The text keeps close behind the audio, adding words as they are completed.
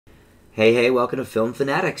Hey, welcome to Film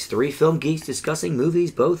Fanatics, three film geeks discussing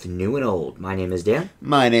movies both new and old. My name is Dan.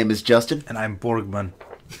 My name is Justin. And I'm Borgman.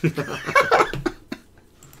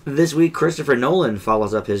 This week, Christopher Nolan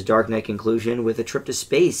follows up his Dark Knight conclusion with a trip to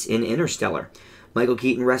space in Interstellar. Michael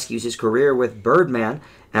Keaton rescues his career with Birdman,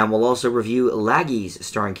 and we'll also review Laggies,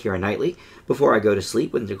 starring Keira Knightley, Before I Go to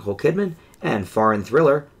Sleep with Nicole Kidman, and foreign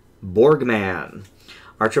thriller, Borgman.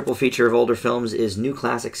 Our triple feature of older films is new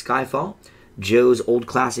classic Skyfall, Joe's old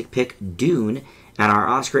classic pick, Dune, and our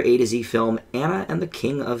Oscar A to Z film, Anna and the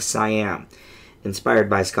King of Siam. Inspired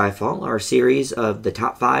by Skyfall, our series of the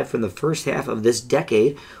top 5 from the first half of this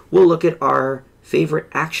decade will look at our favorite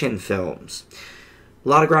action films. A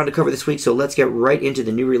lot of ground to cover this week, so let's get right into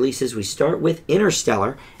the new releases. We start with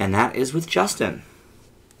Interstellar, and that is with Justin.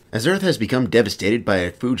 As Earth has become devastated by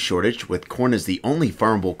a food shortage, with corn as the only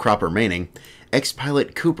farmable crop remaining,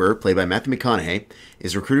 ex-pilot Cooper, played by Matthew McConaughey,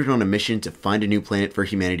 is recruited on a mission to find a new planet for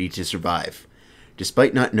humanity to survive,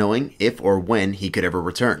 despite not knowing if or when he could ever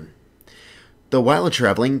return. Though while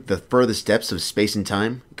traveling the furthest depths of space and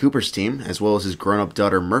time, Cooper's team, as well as his grown-up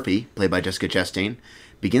daughter Murphy, played by Jessica Chastain,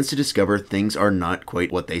 begins to discover things are not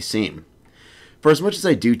quite what they seem. For as much as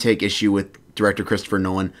I do take issue with director Christopher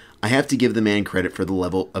Nolan, I have to give the man credit for the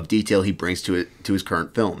level of detail he brings to his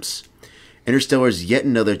current films. Interstellar is yet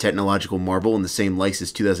another technological marvel in the same light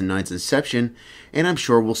as 2009's Inception, and I'm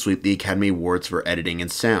sure will sweep the Academy Awards for editing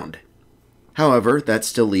and sound. However, that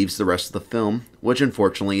still leaves the rest of the film, which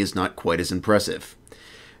unfortunately is not quite as impressive.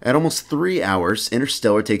 At almost 3 hours,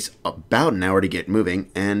 Interstellar takes about an hour to get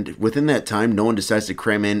moving, and within that time, Nolan decides to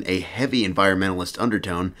cram in a heavy environmentalist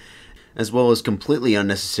undertone, as well as completely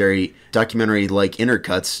unnecessary documentary-like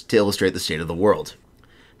intercuts to illustrate the state of the world.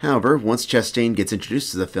 However, once Chastain gets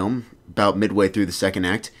introduced to the film, about midway through the second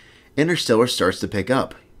act, Interstellar starts to pick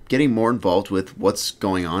up, getting more involved with what's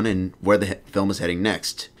going on and where the film is heading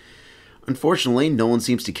next. Unfortunately, Nolan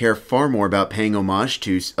seems to care far more about paying homage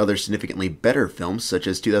to other significantly better films such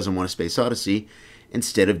as 2001: A Space Odyssey,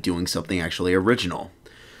 instead of doing something actually original.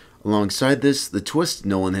 Alongside this, the twist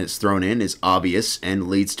Nolan has thrown in is obvious and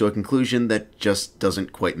leads to a conclusion that just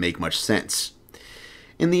doesn't quite make much sense.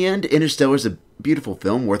 In the end, Interstellar is a beautiful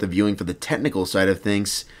film worth a viewing for the technical side of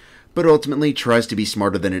things, but ultimately tries to be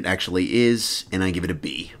smarter than it actually is, and I give it a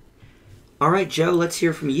B. Alright, Joe, let's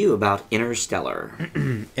hear from you about Interstellar.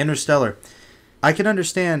 Interstellar. I can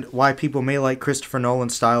understand why people may like Christopher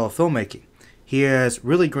Nolan's style of filmmaking. He has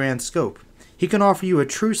really grand scope. He can offer you a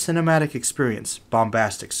true cinematic experience,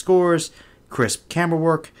 bombastic scores, crisp camera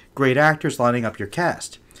work, great actors lining up your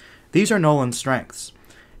cast. These are Nolan's strengths.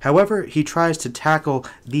 However, he tries to tackle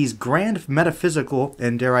these grand metaphysical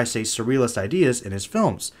and, dare I say, surrealist ideas in his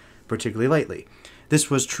films, particularly lately. This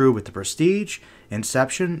was true with The Prestige,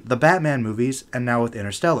 Inception, the Batman movies, and now with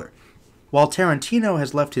Interstellar. While Tarantino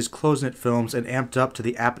has left his close-knit films and amped up to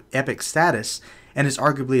the epic status, and is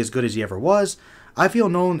arguably as good as he ever was, I feel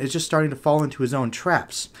Nolan is just starting to fall into his own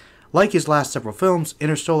traps. Like his last several films,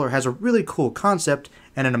 Interstellar has a really cool concept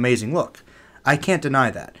and an amazing look. I can't deny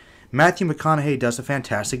that. Matthew McConaughey does a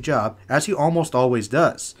fantastic job, as he almost always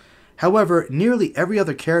does. However, nearly every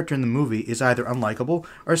other character in the movie is either unlikable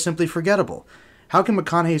or simply forgettable. How can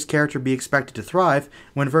McConaughey's character be expected to thrive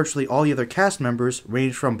when virtually all the other cast members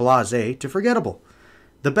range from blasé to forgettable?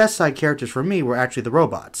 The best side characters for me were actually the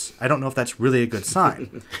robots. I don't know if that's really a good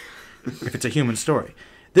sign, if it's a human story.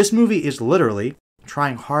 This movie is literally,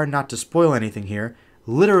 trying hard not to spoil anything here,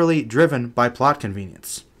 literally driven by plot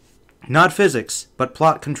convenience. Not physics, but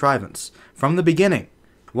plot contrivance, from the beginning.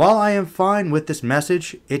 While I am fine with this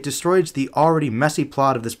message, it destroys the already messy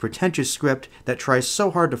plot of this pretentious script that tries so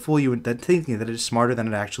hard to fool you into thinking that it is smarter than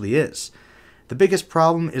it actually is. The biggest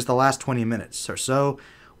problem is the last 20 minutes or so,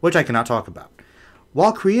 which I cannot talk about.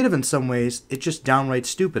 While creative in some ways, it's just downright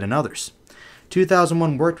stupid in others.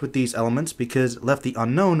 2001 worked with these elements because it left the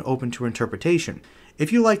unknown open to interpretation.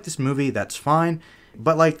 If you like this movie, that's fine,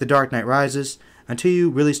 but like The Dark Knight Rises, until you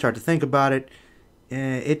really start to think about it,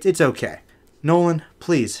 it's okay. Nolan,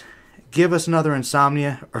 please, give us another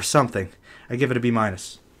Insomnia or something. I give it a B-.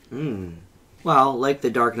 Well, like The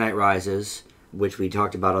Dark Knight Rises, which we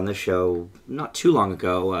talked about on this show not too long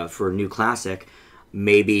ago for a new classic,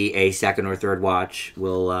 maybe a second or third watch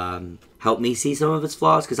will help me see some of its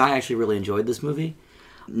flaws, because I actually really enjoyed this movie.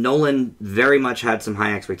 Nolan very much had some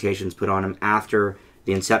high expectations put on him after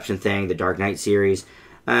the Inception thing, the Dark Knight series,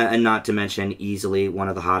 and not to mention easily one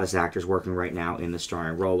of the hottest actors working right now in the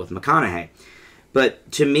starring role with McConaughey. But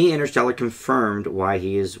to me, Interstellar confirmed why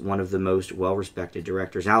he is one of the most well-respected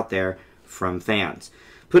directors out there from fans.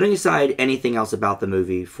 Putting aside anything else about the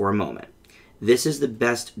movie for a moment, this is the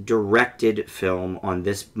best directed film on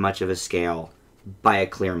this much of a scale by a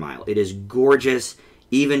clear mile. It is gorgeous,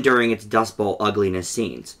 even during its Dust Bowl ugliness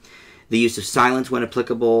scenes. The use of silence when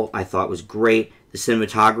applicable, I thought was great. The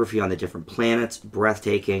cinematography on the different planets,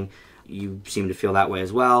 breathtaking. You seem to feel that way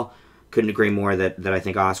as well. Couldn't agree more that I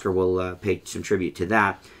think Oscar will pay some tribute to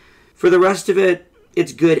that. For the rest of it,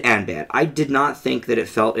 it's good and bad. I did not think that it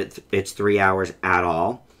felt its 3 hours at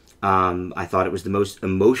all. I thought it was the most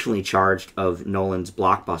emotionally charged of Nolan's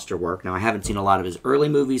blockbuster work. Now, I haven't seen a lot of his early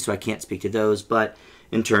movies, so I can't speak to those, but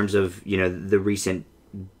in terms of, the recent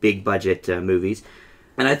big-budget movies.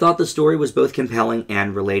 And I thought the story was both compelling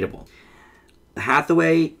and relatable.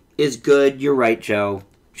 Hathaway is good. You're right, Joe.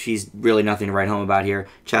 She's really nothing to write home about here.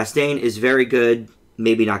 Chastain is very good,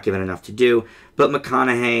 maybe not given enough to do, but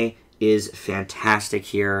McConaughey is fantastic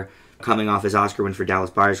here. Coming off his Oscar win for Dallas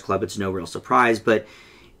Buyers Club, it's no real surprise, but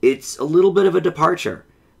it's a little bit of a departure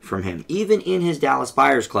from him. Even in his Dallas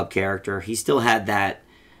Buyers Club character, he still had that,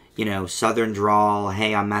 Southern drawl,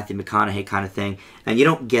 hey, I'm Matthew McConaughey kind of thing, and you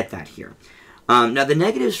don't get that here. Now, the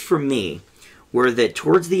negatives for me were that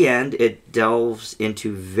towards the end, it delves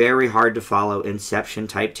into very hard-to-follow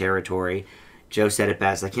Inception-type territory. Joe said it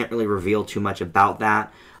best. I can't really reveal too much about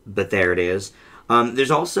that, but there it is.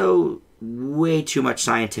 There's also way too much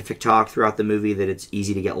scientific talk throughout the movie that it's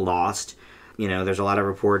easy to get lost. There's a lot of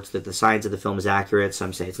reports that the science of the film is accurate.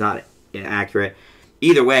 Some say it's not accurate.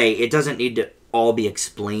 Either way, it doesn't need to all be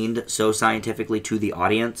explained so scientifically to the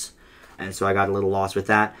audience, and so I got a little lost with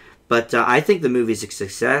that. But I think the movie's a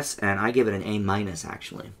success, and I give it an A-,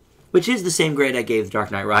 actually. Which is the same grade I gave The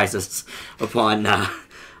Dark Knight Rises upon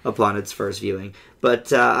its first viewing.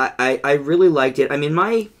 But I really liked it. I mean,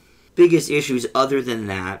 my biggest issues other than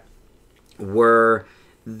that were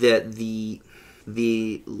that the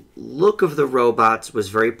look of the robots was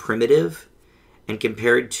very primitive, and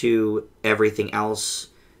compared to everything else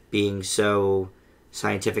being so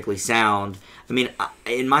scientifically sound, I mean,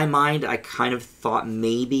 in my mind, I kind of thought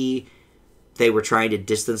maybe they were trying to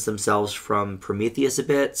distance themselves from Prometheus a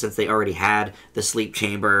bit, since they already had the sleep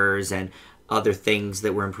chambers and other things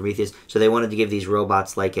that were in Prometheus. So they wanted to give these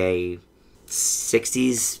robots like a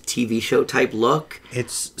 60s TV show type look.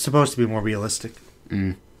 It's supposed to be more realistic.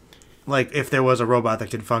 Like, if there was a robot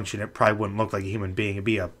that could function, it probably wouldn't look like a human being. It'd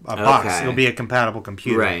be a box. Okay. It would be a compatible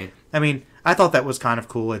computer. Right. I mean, I thought that was kind of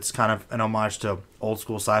cool. It's kind of an homage to old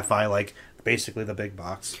school sci-fi, like basically the big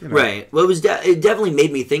box. Right. Well, it definitely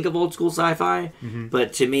made me think of old school sci-fi,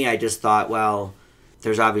 but to me, I just thought, well,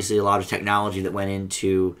 there's obviously a lot of technology that went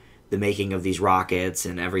into the making of these rockets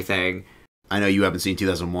and everything. I know you haven't seen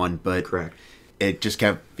 2001, but Correct. It just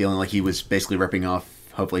kept feeling like he was basically ripping off.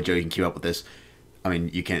 Hopefully, Joe, you can keep up with this. I mean,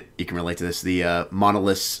 you can relate to this. The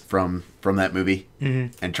monoliths from that movie,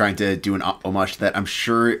 and trying to do an homage to that. I'm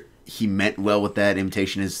sure he meant well with that.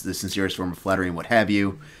 Imitation is the sincerest form of flattery and what have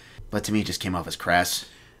you. But to me, it just came off as crass.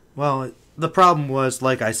 Well, the problem was,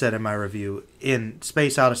 like I said in my review, in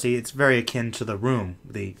Space Odyssey, it's very akin to The Room,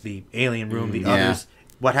 the alien room, the others.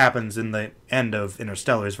 What happens in the end of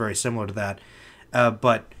Interstellar is very similar to that.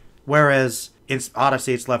 But whereas in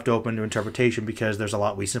Odyssey, it's left open to interpretation because there's a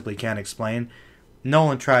lot we simply can't explain,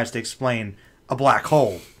 Nolan tries to explain a black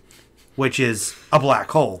hole, which is a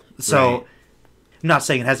black hole. So, right. I'm not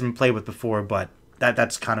saying it hasn't been played with before, but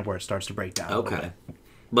that's kind of where it starts to break down. Okay.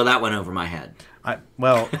 Well, that went over my head. It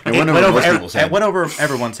went over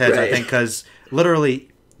everyone's heads, right. I think, because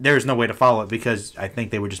literally there's no way to follow it because I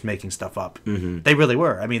think they were just making stuff up. They really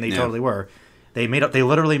were. I mean, they totally were. They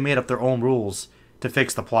literally made up their own rules to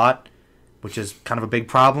fix the plot, which is kind of a big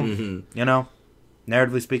problem,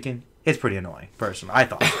 narratively speaking. It's pretty annoying, personally. I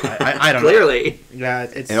thought. I don't know. Clearly. Yeah,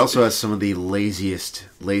 it also has some of the laziest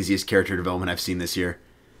character development I've seen this year.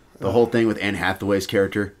 The whole thing with Anne Hathaway's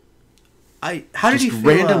character. How did you feel?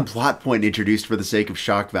 Random plot point introduced for the sake of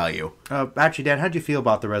shock value. Actually, Dan, how did you feel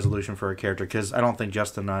about the resolution for her character? Because I don't think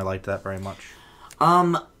Justin and I liked that very much.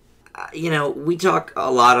 We talk a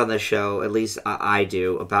lot on this show, at least I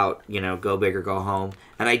do, about, go big or go home.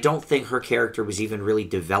 And I don't think her character was even really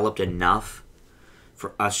developed enough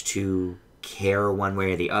for us to care one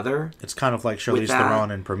way or the other. It's kind of like Charlize Theron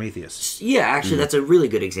in Prometheus. Yeah, actually, that's a really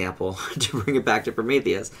good example to bring it back to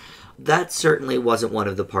Prometheus. That certainly wasn't one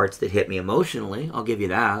of the parts that hit me emotionally. I'll give you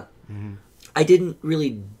that. I didn't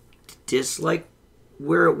really dislike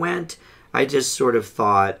where it went. I just sort of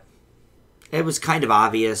thought it was kind of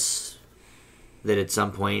obvious that at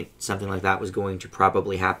some point something like that was going to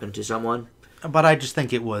probably happen to someone. But I just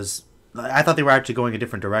think it was... I thought they were actually going a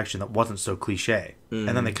different direction that wasn't so cliche. And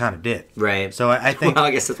then they kind of did. Right. So I think... Well,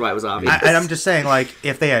 I guess that's why it was obvious. I'm just saying, like,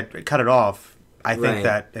 if they had cut it off, I think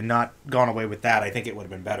that, and not gone away with that, I think it would have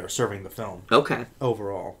been better serving the film. Okay.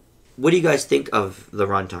 Overall. What do you guys think of the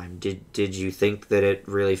runtime? Did you think that it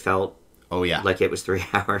really felt Oh, yeah. like it was 3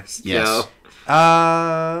 hours? Yes. Joe?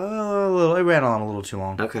 It ran on a little too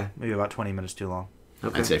long. Okay. Maybe about 20 minutes too long.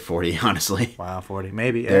 Okay. I'd say 40, honestly. Wow, 40.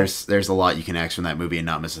 Maybe. Yeah. There's a lot you can ask from that movie and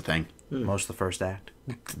not miss a thing. Most of the first act.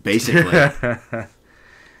 Basically.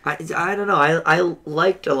 I don't know. I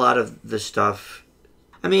liked a lot of the stuff.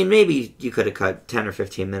 I mean, maybe you could have cut 10 or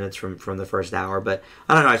 15 minutes from the first hour, but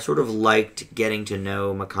I don't know. I sort of liked getting to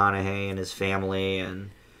know McConaughey and his family,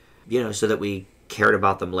 and so that we cared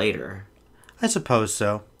about them later. I suppose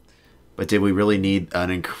so. But did we really need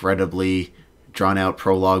an incredibly drawn-out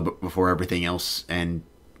prologue before everything else and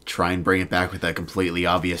try and bring it back with that completely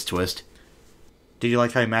obvious twist? Did you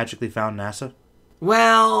like how he magically found NASA?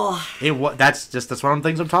 Well, that's one of the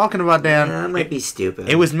things I'm talking about, Dan. that might be stupid.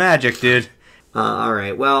 It was magic, dude. All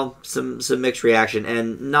right. Well, some mixed reaction,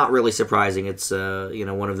 and not really surprising. It's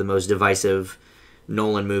one of the most divisive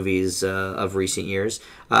Nolan movies of recent years.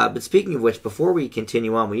 But speaking of which, before we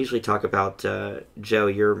continue on, we usually talk about Joe,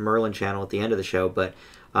 your Merlin channel at the end of the show. But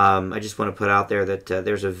I just want to put out there that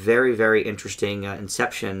there's a very, very interesting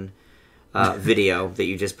Inception video that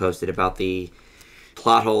you just posted about the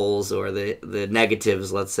plot holes or the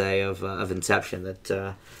negatives, let's say, of Inception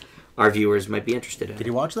that our viewers might be interested in. Did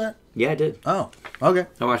you watch that? Yeah, I did. Oh, okay.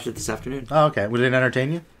 I watched it this afternoon. Oh, okay. Would it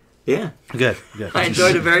entertain you? Yeah. Good. I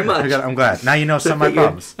enjoyed it very much. I'm glad. Now you know some of my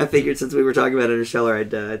problems. I figured since we were talking about Interstellar,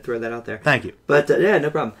 I'd throw that out there. Thank you. But yeah, no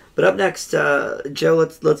problem. But up next, Joe,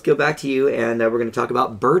 let's go back to you, and we're going to talk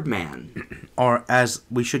about Birdman. Or as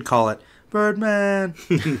we should call it, Birdman.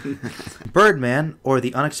 Birdman, or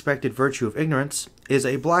The Unexpected Virtue of Ignorance, is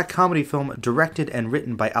a black comedy film directed and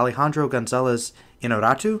written by Alejandro González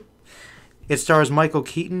Inarritu. It stars Michael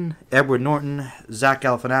Keaton, Edward Norton, Zach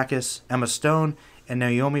Galifianakis, Emma Stone, and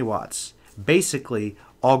Naomi Watts. Basically,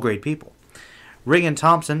 all great people. Regan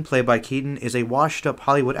Thompson, played by Keaton, is a washed-up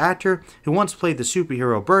Hollywood actor who once played the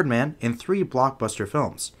superhero Birdman in 3 blockbuster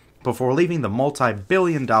films, before leaving the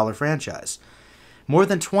multi-billion-dollar franchise. More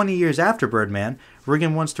than 20 years after Birdman,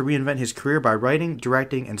 Regan wants to reinvent his career by writing,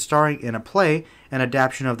 directing, and starring in a play, an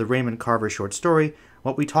adaptation of the Raymond Carver short story,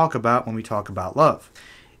 What We Talk About When We Talk About Love.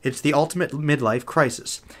 It's the ultimate midlife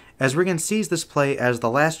crisis, as Regan sees this play as the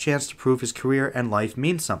last chance to prove his career and life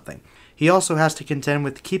means something. He also has to contend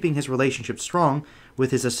with keeping his relationship strong with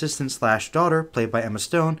his assistant/daughter, played by Emma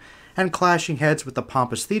Stone, and clashing heads with the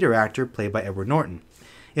pompous theater actor, played by Edward Norton.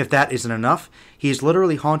 If that isn't enough, he is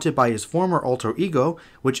literally haunted by his former alter ego,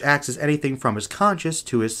 which acts as anything from his conscious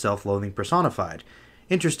to his self-loathing personified.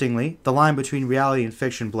 Interestingly, the line between reality and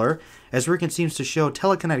fiction blur, as Regan seems to show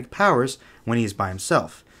telekinetic powers when he is by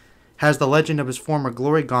himself. Has the legend of his former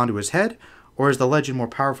glory gone to his head, or is the legend more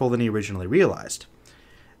powerful than he originally realized?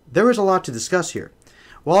 There is a lot to discuss here.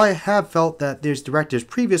 While I have felt that this director's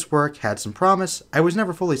previous work had some promise, I was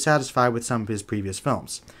never fully satisfied with some of his previous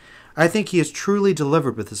films. I think he has truly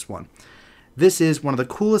delivered with this one. This is one of the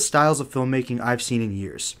coolest styles of filmmaking I've seen in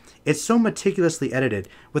years. It's so meticulously edited,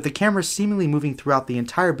 with the camera seemingly moving throughout the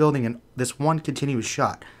entire building in this one continuous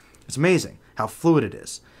shot. It's amazing how fluid it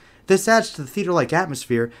is. This adds to the theater-like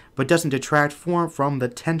atmosphere, but doesn't detract from the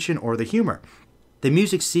tension or the humor. The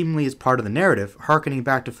music seemingly is part of the narrative, harkening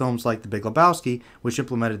back to films like The Big Lebowski, which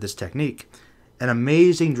implemented this technique. An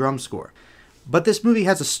amazing drum score. But this movie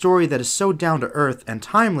has a story that is so down-to-earth and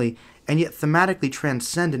timely, and yet thematically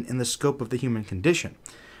transcendent in the scope of the human condition.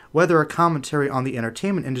 Whether a commentary on the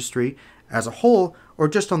entertainment industry as a whole, or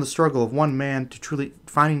just on the struggle of one man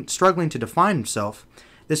struggling to define himself,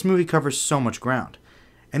 this movie covers so much ground.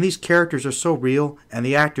 And these characters are so real, and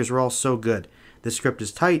the actors are all so good. The script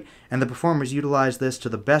is tight, and the performers utilize this to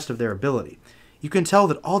the best of their ability. You can tell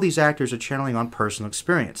that all these actors are channeling on personal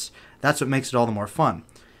experience. That's what makes it all the more fun.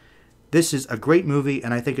 This is a great movie,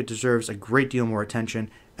 and I think it deserves a great deal more attention,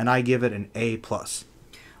 and I give it an A+.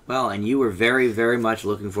 Well, and you were very, very much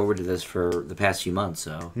looking forward to this for the past few months,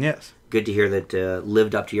 so Yes. good to hear that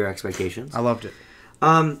lived up to your expectations. I loved it.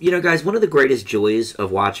 Guys, one of the greatest joys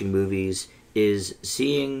of watching movies is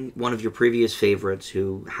seeing one of your previous favorites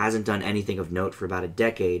who hasn't done anything of note for about a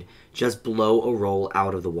decade just blow a role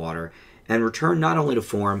out of the water and return not only to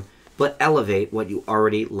form, but elevate what you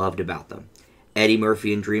already loved about them. Eddie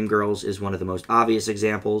Murphy in Dreamgirls is one of the most obvious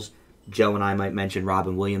examples. Joe and I might mention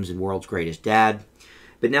Robin Williams in World's Greatest Dad.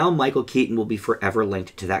 But now Michael Keaton will be forever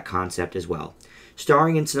linked to that concept as well.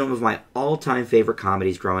 Starring in some of my all-time favorite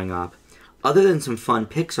comedies growing up, other than some fun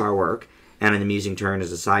Pixar work, and an amusing turn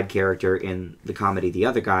as a side character in the comedy The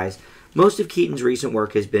Other Guys, most of Keaton's recent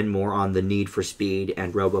work has been more on the Need for Speed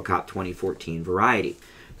and RoboCop 2014 variety.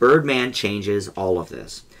 Birdman changes all of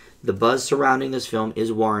this. The buzz surrounding this film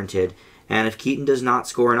is warranted, And if Keaton does not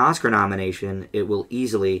score an Oscar nomination, it will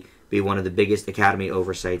easily be one of the biggest Academy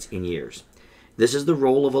oversights in years. This is the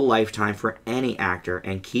role of a lifetime for any actor,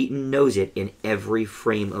 and Keaton knows it in every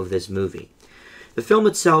frame of this movie. The film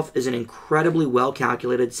itself is an incredibly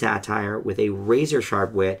well-calculated satire with a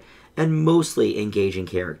razor-sharp wit and mostly engaging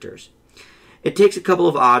characters. It takes a couple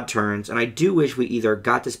of odd turns, and I do wish we either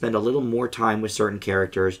got to spend a little more time with certain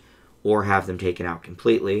characters or have them taken out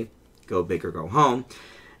completely. Go big or go home.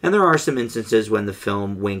 And there are some instances when the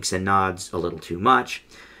film winks and nods a little too much.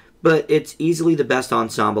 But it's easily the best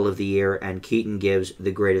ensemble of the year, and Keaton gives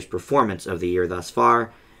the greatest performance of the year thus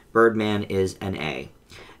far. Birdman is an A.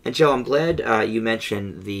 And Joe, I'm glad you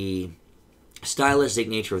mentioned the stylistic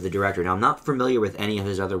nature of the director. Now, I'm not familiar with any of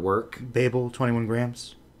his other work. Babel, 21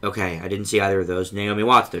 Grams. Okay, I didn't see either of those. Naomi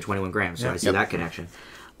Watts, though, 21 Grams, so Yep. I see that connection.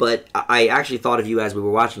 But I actually thought of you as we were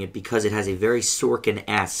watching it because it has a very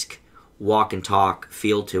Sorkin-esque walk and talk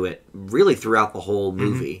feel to it, really throughout the whole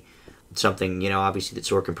movie. Something, obviously that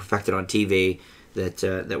Sorkin perfected on TV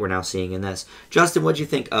that we're now seeing in this. Justin, what'd you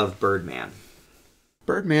think of Birdman?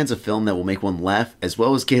 Birdman's a film that will make one laugh as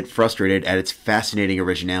well as get frustrated at its fascinating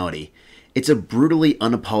originality. It's a brutally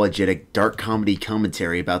unapologetic dark comedy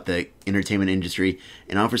commentary about the entertainment industry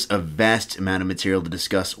and offers a vast amount of material to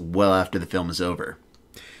discuss well after the film is over.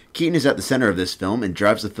 Keaton is at the center of this film and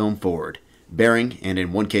drives the film forward, bearing, and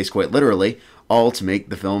in one case quite literally, all to make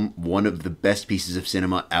the film one of the best pieces of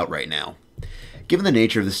cinema out right now. Given the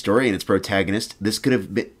nature of the story and its protagonist, this could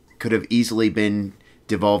have easily been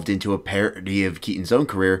devolved into a parody of Keaton's own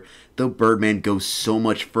career, though Birdman goes so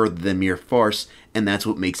much further than mere farce, and that's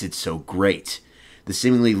what makes it so great. The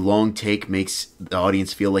seemingly long take makes the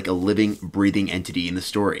audience feel like a living, breathing entity in the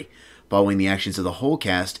story, following the actions of the whole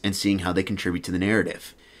cast and seeing how they contribute to the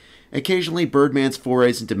narrative. Occasionally, Birdman's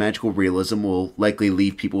forays into magical realism will likely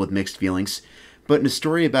leave people with mixed feelings, but in a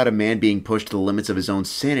story about a man being pushed to the limits of his own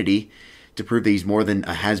sanity to prove that he's more than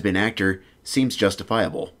a has-been actor seems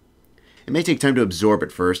justifiable. It may take time to absorb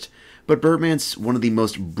at first, but Birdman's one of the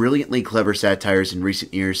most brilliantly clever satires in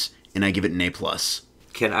recent years, and I give it an A+.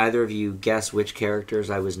 Can either of you guess which characters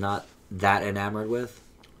I was not that enamored with?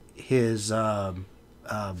 His affair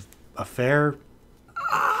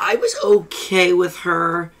I was okay with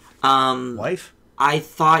her. wife? I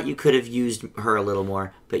thought you could have used her a little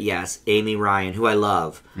more, but yes, Amy Ryan, who I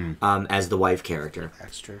love, as the wife character.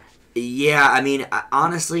 That's true. Yeah, I mean,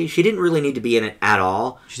 honestly, she didn't really need to be in it at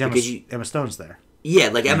all. Emma Stone's there. Yeah,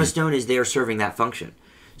 like Emma Stone is there serving that function.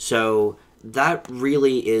 So that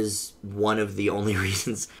really is one of the only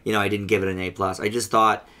reasons, I didn't give it an A+. I just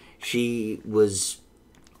thought she was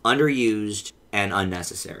underused and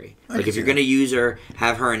unnecessary. Like, if you're going to use her,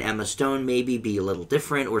 have her and Emma Stone maybe be a little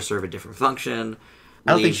different or serve a different function.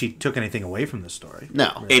 I don't think she took anything away from the story.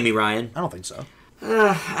 No. Really. Amy Ryan? I don't think so.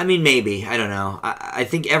 I mean, maybe. I don't know. I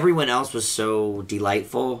think everyone else was so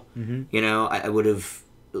delightful. I would have,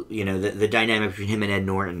 the dynamic between him and Ed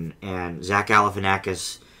Norton and Zach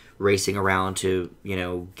Galifianakis racing around to,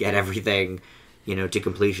 get everything, to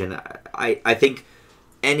completion. I think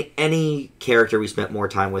any character we spent more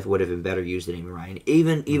time with would have been better used than Amy Ryan.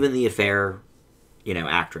 Even the affair,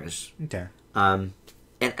 actress. Okay. And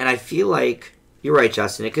I feel like, you're right,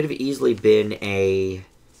 Justin, it could have easily been a...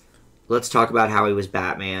 Let's talk about how he was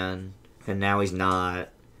Batman, and now he's not.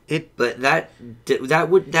 But that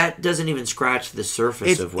doesn't even scratch the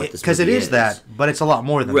surface of what this movie is. Because it is that, but it's a lot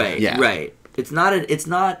more than that. Yeah. Right. It's not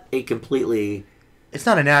a completely It's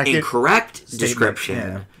not an accurate incorrect statement. description.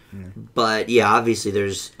 Yeah. But yeah, obviously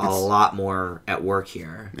there's a lot more at work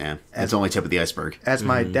here. Yeah, that's only tip of the iceberg. As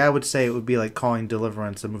my dad would say, it would be like calling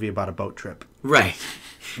Deliverance a movie about a boat trip. Right.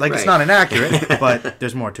 Like, it's Right. not inaccurate, but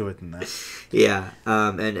there's more to it than that. Yeah.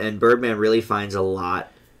 And Birdman really finds a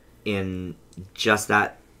lot in just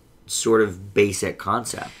that sort of basic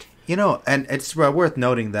concept. And it's worth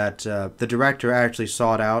noting that the director actually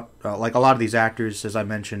sought out, like a lot of these actors, as I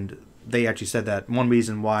mentioned, they actually said that one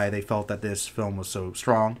reason why they felt that this film was so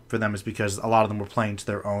strong for them is because a lot of them were playing to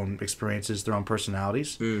their own experiences, their own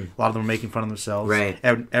personalities. A lot of them were making fun of themselves. Right.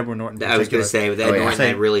 Edward Norton. I was going to say, with Ed Norton,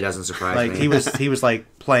 that really doesn't surprise like me. he was like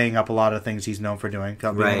playing up a lot of things he's known for doing,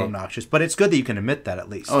 being a little obnoxious. But it's good that you can admit that at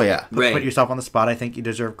least. Oh, yeah. Put yourself on the spot. I think you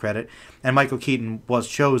deserve credit. And Michael Keaton was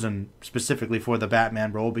chosen specifically for the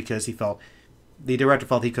Batman role because the director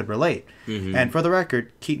felt he could relate. And for the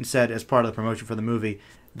record, Keaton said as part of the promotion for the movie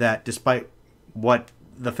that despite what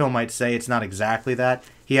the film might say, it's not exactly that.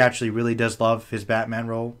 He actually really does love his Batman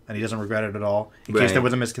role, and he doesn't regret it at all, in case there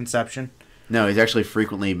was a misconception. No, he's actually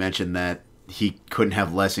frequently mentioned that he couldn't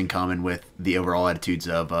have less in common with the overall attitudes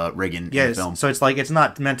of Reagan in the film. So it's like it's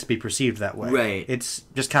not meant to be perceived that way. Right. It's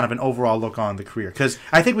just kind of an overall look on the career. Because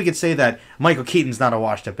I think we could say that Michael Keaton's not a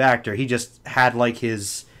washed-up actor. He just had like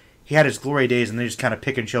his glory days, and they just kind of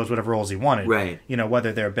pick and chose whatever roles he wanted. Right. You know,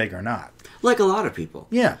 whether they're big or not. Like a lot of people.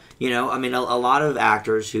 Yeah. You know, I mean, a lot of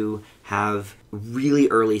actors who have really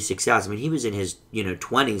early success. I mean, he was in his,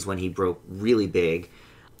 20s when he broke really big.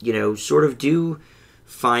 You know, sort of do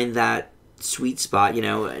find that sweet spot. You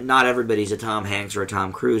know, not everybody's a Tom Hanks or a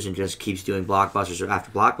Tom Cruise and just keeps doing blockbusters after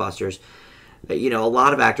blockbusters. You know, a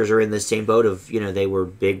lot of actors are in the same boat of, they were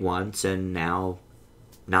big once and now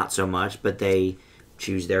not so much, but they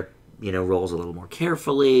choose their, roles a little more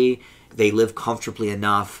carefully. They live comfortably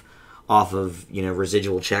enough off of,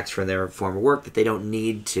 residual checks from their former work that they don't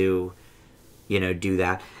need to, do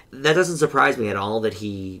that. That doesn't surprise me at all that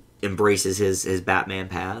he embraces his Batman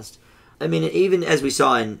past. I mean, even as we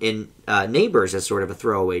saw in Neighbors as sort of a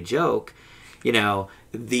throwaway joke,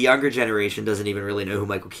 the younger generation doesn't even really know who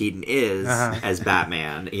Michael Keaton is as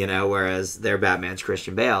Batman, whereas their Batman's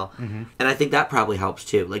Christian Bale. Mm-hmm. And I think that probably helps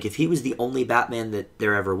too. Like, if he was the only Batman that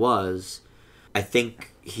there ever was, I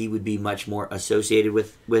think he would be much more associated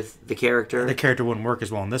with the character. The character wouldn't work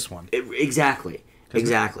as well in this one. Exactly.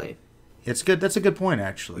 It's good. That's a good point,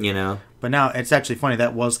 actually. But now, it's actually funny.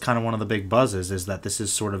 That was kind of one of the big buzzes, is that this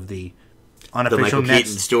is sort of the unofficial Michael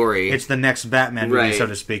Keaton story. It's the next Batman movie, so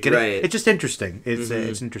to speak. And right. It's just interesting. It's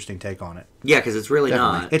an interesting take on it. Yeah, because it's really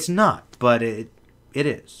not. It's not, but it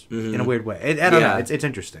is, in a weird way. I don't know. It's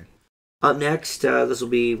interesting. Up next, this will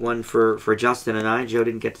be one for Justin and I. Joe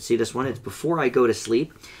didn't get to see this one. It's Before I Go to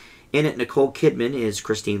Sleep. In it, Nicole Kidman is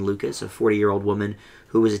Christine Lucas, a 40-year-old woman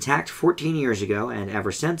who was attacked 14 years ago, and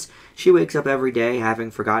ever since, she wakes up every day having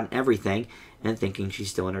forgotten everything and thinking she's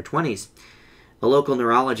still in her 20s. A local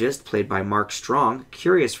neurologist, played by Mark Strong,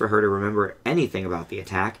 curious for her to remember anything about the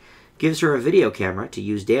attack, gives her a video camera to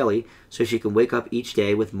use daily so she can wake up each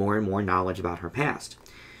day with more and more knowledge about her past.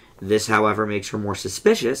 This, however, makes her more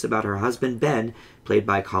suspicious about her husband Ben, played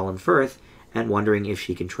by Colin Firth, and wondering if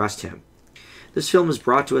she can trust him. This film is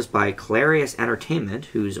brought to us by Clarius Entertainment,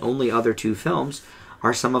 whose only other two films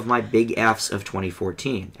are some of my big Fs of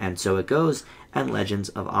 2014, And So It Goes and Legends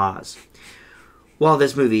of Oz. While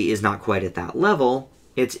this movie is not quite at that level,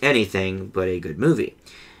 it's anything but a good movie.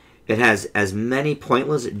 It has as many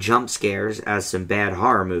pointless jump scares as some bad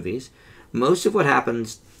horror movies. Most of what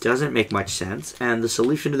happens doesn't make much sense, and the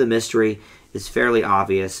solution to the mystery is fairly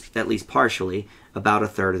obvious, at least partially, about a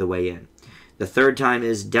third of the way in. The third time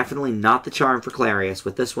is definitely not the charm for Clarius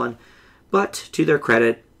with this one, but to their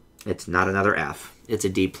credit, it's not another F. It's a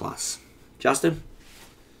D+. Justin?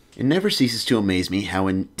 It never ceases to amaze me how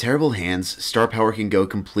in terrible hands, star power can go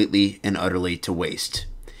completely and utterly to waste.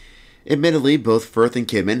 Admittedly, both Firth and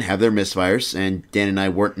Kidman have their misfires, and Dan and I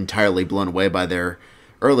weren't entirely blown away by their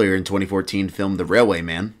earlier in 2014 film The Railway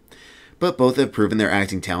Man, but both have proven their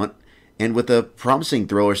acting talent, and with a promising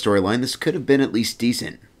thriller storyline, this could have been at least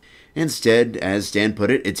decent. Instead, as Dan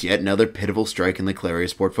put it, it's yet another pitiful strike in the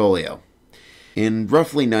Clarius portfolio. In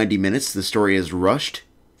roughly 90 minutes, the story is rushed,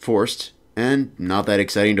 forced, and not that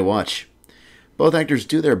exciting to watch. Both actors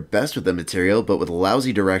do their best with the material, but with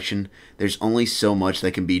lousy direction, there's only so much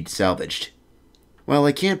that can be salvaged. While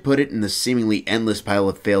I can't put it in the seemingly endless pile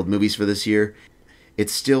of failed movies for this year,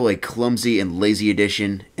 it's still a clumsy and lazy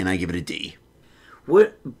addition, and I give it a D.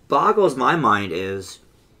 What boggles my mind is,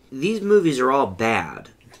 these movies are all bad.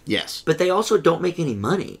 Yes. But they also don't make any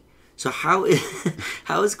money. So how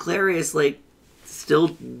is Clarius,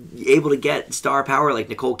 still able to get star power like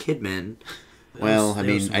Nicole Kidman? Well, I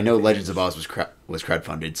mean, I know Legends of Oz was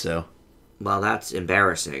crowdfunded, so... Well, that's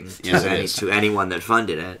embarrassing to anyone that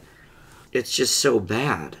funded it. It's just so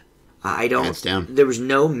bad. I don't... Hands down. There was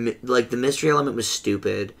no... the mystery element was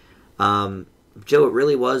stupid. Joe, it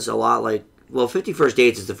really was a lot like... Well, 50 First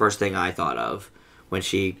Dates is the first thing I thought of when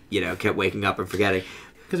she, kept waking up and forgetting.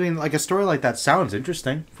 Because, a story like that sounds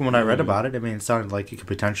interesting from what I read about it. It sounded like it could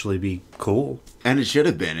potentially be cool. And it should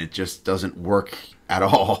have been. It just doesn't work at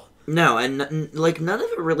all. No, and, none of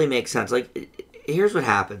it really makes sense. Here's what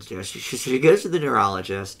happens, She goes to the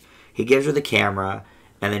neurologist, he gives her the camera,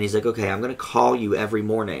 and then he's like, okay, I'm going to call you every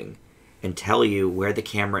morning and tell you where the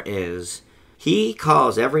camera is. He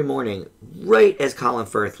calls every morning right as Colin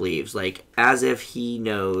Firth leaves, as if he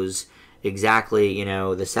knows exactly,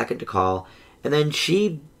 the second to call. And then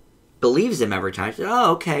she believes him every time. She said,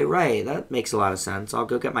 oh, okay, right. That makes a lot of sense. I'll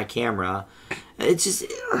go get my camera. It's just...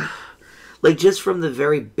 just from the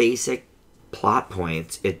very basic plot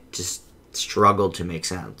points, it just struggled to make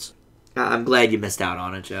sense. I'm glad you missed out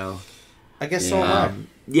on it, Joe. I guess so.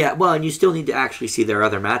 Yeah, well, and you still need to actually see their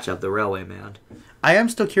other matchup, the Railway Man. I am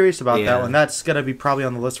still curious about Yeah. that one. That's going to be probably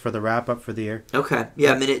on the list for the wrap-up for the year. Okay.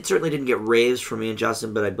 Yeah, I mean, it certainly didn't get raves from me and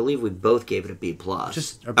Justin, but I believe we both gave it a B+.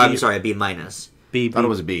 Just a B. I'm sorry, a B-. B. Thought it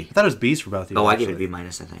was a B. I thought it was B's for both of you. Oh, I gave actually. it B-, I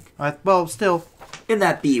think. Well, still, In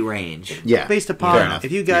that B range. Yeah. based fair upon enough.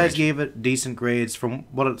 if you guys gave it decent grades from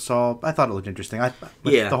what it saw, I thought it looked interesting.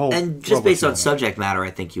 Yeah, the whole and just world based was on subject matter,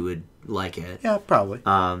 I think you would like it. Yeah, probably.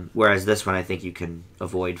 Whereas this one, I think you can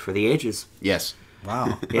avoid for the ages. Yes.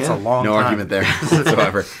 Wow, that's Yeah. a long No time. argument there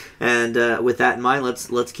whatsoever. And with that in mind,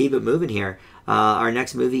 let's keep it moving here. Our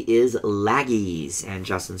next movie is Laggies, and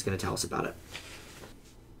Justin's going to tell us about it.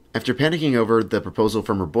 After panicking over the proposal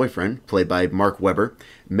from her boyfriend, played by Mark Webber,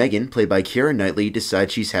 Megan, played by Keira Knightley,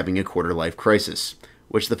 decides she's having a quarter-life crisis,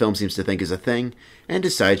 which the film seems to think is a thing, and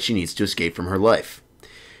decides she needs to escape from her life.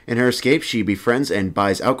 In her escape, she befriends and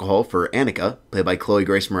buys alcohol for Annika, played by Chloe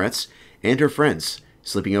Grace Moretz, and her friends,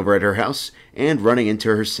 sleeping over at her house, and running into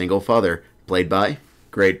her single father, played by,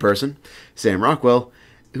 great person, Sam Rockwell,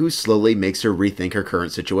 who slowly makes her rethink her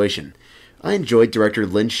current situation. I enjoyed director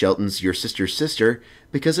Lynch Shelton's Your Sister's Sister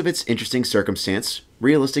because of its interesting circumstance,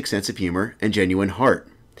 realistic sense of humor, and genuine heart.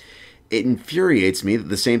 It infuriates me that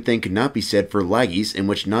the same thing could not be said for Laggies, in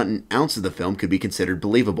which not an ounce of the film could be considered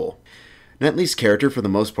believable. Knightley's character, for the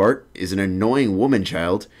most part, is an annoying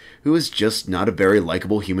woman-child who is just not a very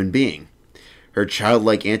likable human being. Her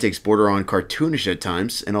childlike antics border on cartoonish at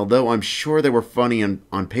times, and although I'm sure they were funny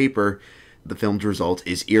on paper, the film's result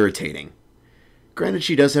is irritating. Granted,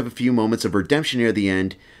 she does have a few moments of redemption near the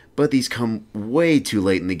end, but these come way too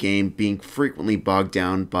late in the game, being frequently bogged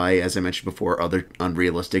down by, as I mentioned before, other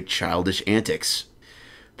unrealistic childish antics.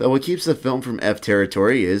 Though what keeps the film from F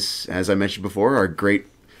territory is, as I mentioned before, our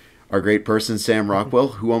great person Sam Rockwell,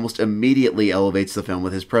 who almost immediately elevates the film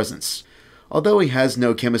with his presence. Although he has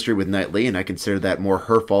no chemistry with Knightley, and I consider that more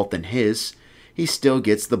her fault than his, he still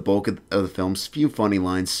gets the bulk of the film's few funny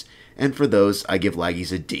lines, and for those, I give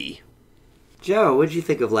Laggies a D. Joe, what'd you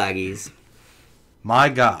think of Laggies? My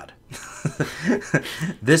God.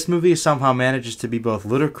 This movie somehow manages to be both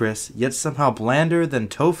ludicrous, yet somehow blander than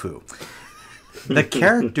tofu. The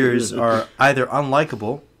characters are either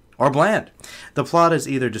unlikable or bland. The plot is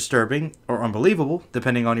either disturbing or unbelievable,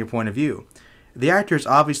 depending on your point of view. The actors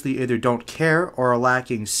obviously either don't care or are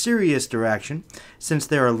lacking serious direction, since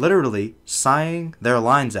they are literally sighing their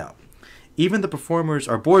lines out. Even the performers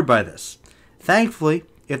are bored by this. Thankfully,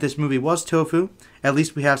 if this movie was tofu, at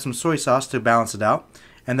least we have some soy sauce to balance it out,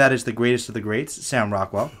 and that is the greatest of the greats, Sam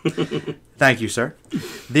Rockwell. Thank you, sir.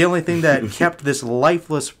 The only thing that kept this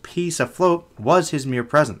lifeless piece afloat was his mere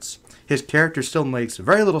presence. His character still makes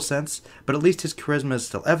very little sense, but at least his charisma is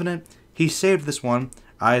still evident. He saved this one.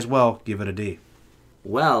 I as well give it a D.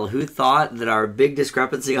 Well, who thought that our big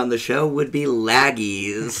discrepancy on the show would be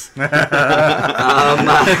Laggies?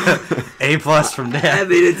 A+ from I Dan.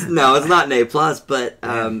 mean, it's not an A+, but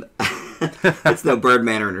it's no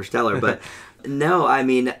Birdman or Interstellar. But no, I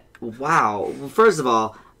mean, wow. Well, first of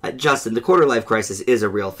all, Justin, the quarter-life crisis is a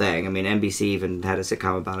real thing. I mean, NBC even had a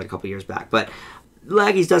sitcom about it a couple years back. But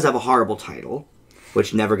Laggies does have a horrible title,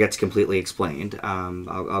 which never gets completely explained.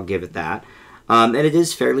 I'll give it that. And it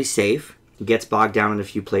is fairly safe. It gets bogged down in a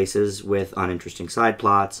few places with uninteresting side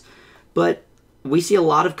plots. But we see a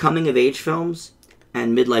lot of coming-of-age films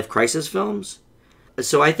and midlife crisis films.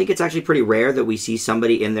 So I think it's actually pretty rare that we see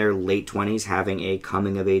somebody in their late 20s having a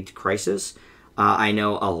coming-of-age crisis. I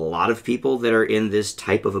know a lot of people that are in this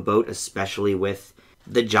type of a boat, especially with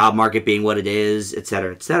the job market being what it is,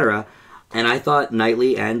 etc., etc. And I thought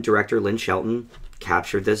Knightley and director Lynch Shelton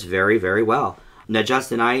captured this very, very well. Now,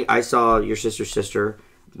 Justin, I saw Your Sister's Sister.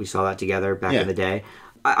 We saw that together back in the day.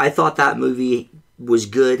 I thought that movie was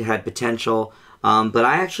good, had potential, but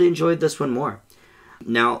I actually enjoyed this one more.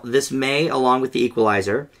 Now, this may, along with The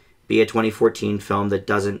Equalizer, be a 2014 film that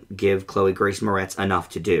doesn't give Chloe Grace Moretz enough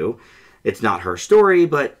to do. It's not her story,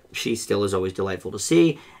 but she still is always delightful to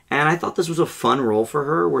see. And I thought this was a fun role for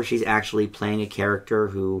her, where she's actually playing a character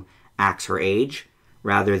who acts her age,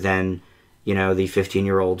 rather than, you know, the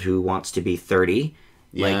 15-year-old who wants to be 30.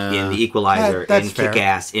 Like in The Equalizer, in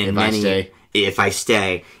Kick-Ass, in If I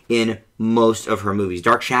Stay, in most of her movies.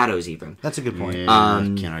 Dark Shadows, even. That's a good point. Yeah,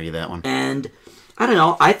 can't argue that one. And, I don't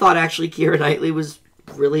know, I thought actually Keira Knightley was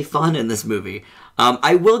really fun in this movie.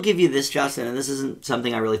 I will give you this, Justin, and this isn't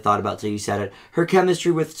something I really thought about till you said it. Her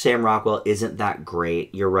chemistry with Sam Rockwell isn't that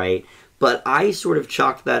great, you're right. But I sort of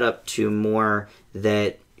chalked that up to more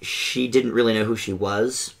that she didn't really know who she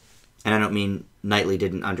was. And I don't mean Knightley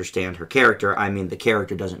didn't understand her character. I mean the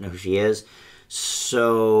character doesn't know who she is.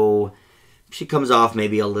 So she comes off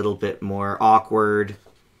maybe a little bit more awkward.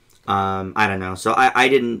 I don't know. So I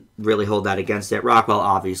didn't really hold that against it. Rockwell,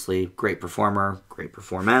 obviously, great performer, great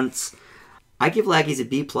performance. I give Laggies a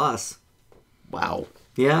B+. Wow.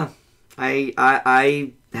 Yeah.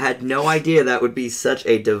 I had no idea that would be such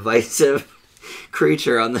a divisive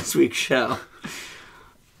creature on this week's show.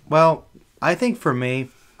 Well, I think for me,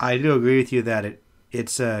 I do agree with you that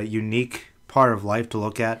it's a unique part of life to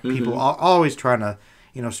look at. People are always trying to,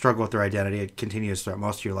 struggle with their identity. It continues throughout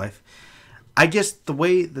most of your life. I just, the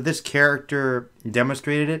way that this character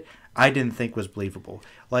demonstrated it, I didn't think was believable.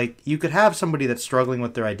 Like, you could have somebody that's struggling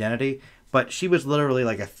with their identity, but she was literally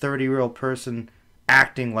like a 30-year-old person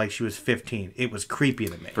acting like she was 15. It was creepy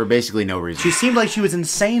to me. For basically no reason. She seemed like she was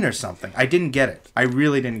insane or something. I didn't get it. I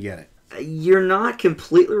really didn't get it. You're not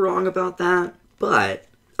completely wrong about that, but,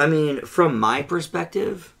 I mean, from my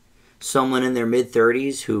perspective, someone in their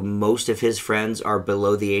mid-30s who most of his friends are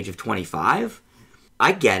below the age of 25,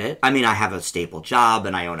 I get it. I mean, I have a stable job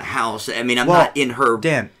and I own a house. I mean, I'm not in her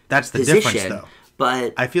Dan, that's the position, difference, though.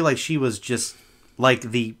 But I feel like she was just like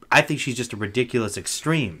I think she's just a ridiculous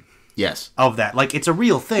extreme. Yes. Of that. Like, it's a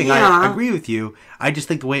real thing. Yeah. I agree with you. I just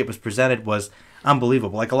think the way it was presented was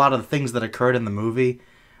unbelievable. Like, a lot of the things that occurred in the movie,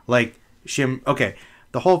 like, the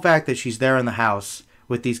whole fact that she's there in the house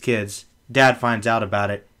with these kids, dad finds out about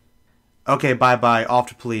it, okay, bye-bye, off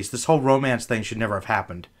to police. This whole romance thing should never have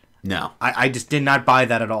happened. No. I just did not buy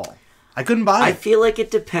that at all. I couldn't buy it. I feel like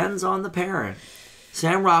it depends on the parent.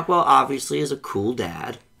 Sam Rockwell obviously is a cool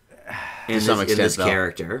dad in this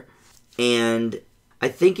character. And I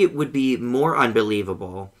think it would be more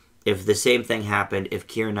unbelievable if the same thing happened if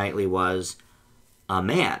Keira Knightley was a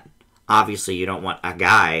man. Obviously, you don't want a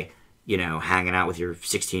guy, hanging out with your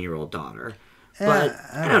 16-year-old daughter. But,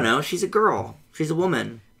 I don't know, she's a girl. She's a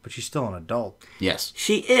woman. But she's still an adult. Yes.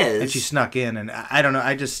 She is. And she snuck in, and I don't know,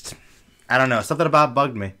 I don't know. Something about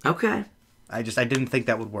bugged me. Okay. I didn't think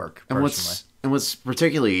that would work, personally. And what's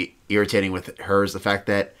particularly irritating with her is the fact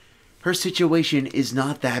that her situation is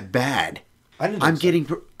not that bad. I'm getting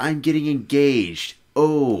engaged.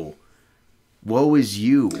 Oh, woe is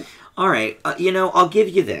you. All right. I'll give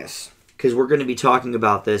you this, because we're going to be talking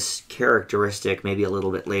about this characteristic maybe a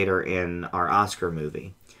little bit later in our Oscar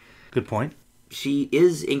movie. Good point. She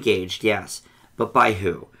is engaged, yes. But by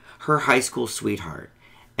who? Her high school sweetheart.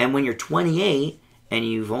 And when you're 28 and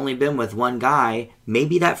you've only been with one guy,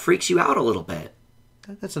 maybe that freaks you out a little bit.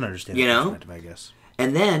 That's an understandable perspective, I guess.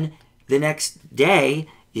 And then the next day,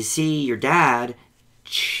 you see your dad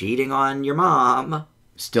cheating on your mom.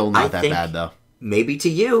 Still not that bad, though. Maybe to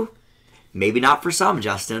you. Maybe not for some,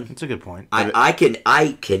 Justin. That's a good point. I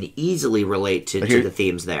can easily relate to the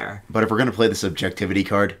themes there. But if we're going to play the subjectivity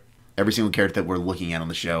card, every single character that we're looking at on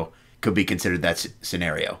the show could be considered that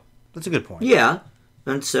scenario. That's a good point. Yeah.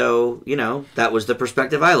 And so, that was the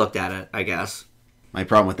perspective I looked at it, I guess. My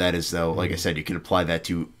problem with that is, though, like I said, you can apply that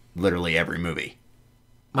to literally every movie.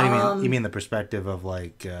 What do you mean? You mean the perspective of,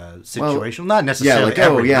 like, situational? Well, not necessarily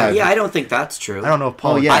every movie. Yeah, I don't think that's true. I don't know if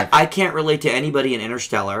Paul... I can't relate to anybody in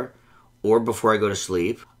Interstellar or Before I Go to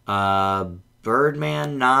Sleep.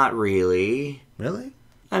 Birdman, not really. Really?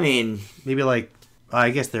 I mean... Maybe, like...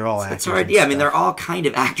 I guess they're all actors. It's hard. Yeah, I mean, they're all kind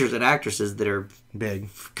of actors and actresses that are big,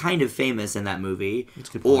 kind of famous in that movie.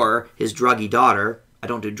 Or his druggy daughter. I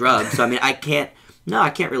don't do drugs, so I mean, I can't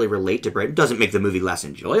really relate to Birdman. It doesn't make the movie less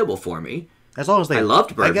enjoyable for me. As long as I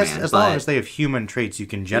loved Birdman. I guess as long as they have human traits you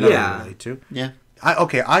can generally relate to. Yeah.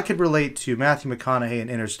 I could relate to Matthew McConaughey in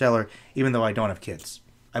Interstellar, even though I don't have kids.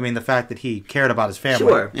 I mean, the fact that he cared about his family.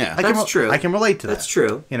 Sure. Yeah. That's true. I can relate to that. That's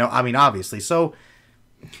true. I mean, obviously. So...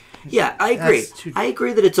 Yeah, I agree. I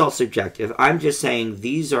agree that it's all subjective. I'm just saying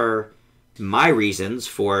these are my reasons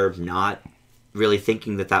for not really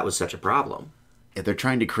thinking that was such a problem. If they're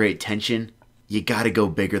trying to create tension, you gotta go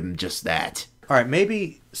bigger than just that. All right,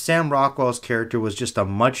 maybe Sam Rockwell's character was just a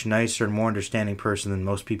much nicer and more understanding person than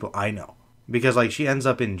most people I know. Because, like, she ends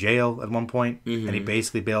up in jail at one point, and he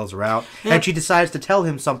basically bails her out. Yeah. And she decides to tell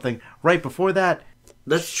him something right before that.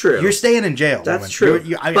 That's true. You're staying in jail. That's woman.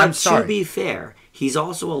 true. I'm sorry. To be fair, he's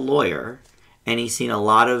also a lawyer, and he's seen a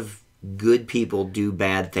lot of good people do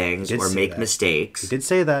bad things or make mistakes. He did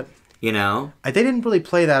say that. They didn't really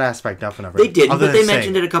play that aspect up enough. They didn't, but they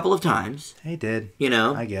mentioned it a couple of times. They did.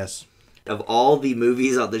 I guess. Of all the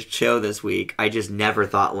movies on the show this week, I just never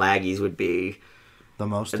thought Laggies would be the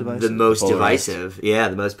most divisive. The most divisive. Yeah,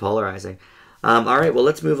 the most polarizing. All right, well,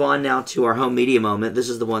 let's move on now to our home media moment. This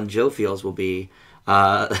is the one Joe feels will be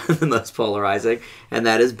the most polarizing, and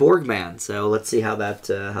that is Borgman. So let's see how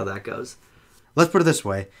that goes. Let's put it this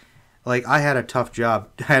way. Like, I had a tough job.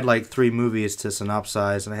 I had, like, 3 movies to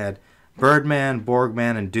synopsize, and I had Birdman,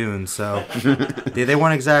 Borgman, and Dune, so they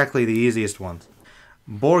weren't exactly the easiest ones.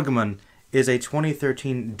 Borgman is a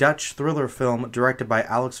 2013 Dutch thriller film directed by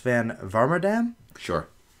Alex van Warmerdam. Sure.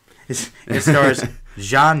 It stars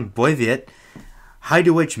Jean Boyviet,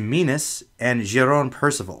 Heiduwich Menes, and Jeroen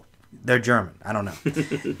Percival. They're German. I don't know.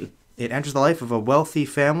 It enters the life of a wealthy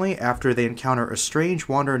family after they encounter a strange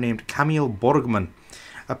wanderer named Camille Borgman.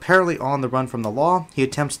 Apparently on the run from the law, he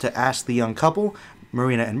attempts to ask the young couple,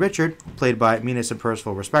 Marina and Richard, played by Menes and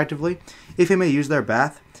Percival respectively, if he may use their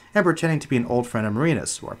bath, and pretending to be an old friend of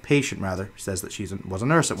Marina's, or a patient rather, says that she was a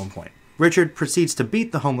nurse at one point. Richard proceeds to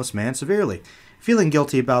beat the homeless man severely. Feeling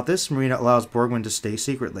guilty about this, Marina allows Borgman to stay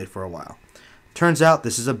secretly for a while. Turns out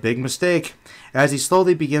this is a big mistake, as he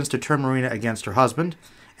slowly begins to turn Marina against her husband,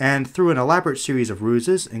 and through an elaborate series of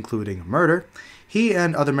ruses, including murder, he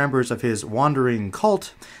and other members of his wandering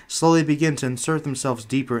cult slowly begin to insert themselves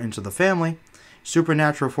deeper into the family.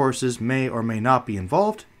 Supernatural forces may or may not be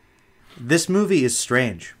involved. This movie is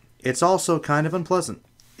strange. It's also kind of unpleasant.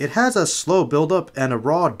 It has a slow build-up and a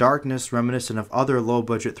raw darkness reminiscent of other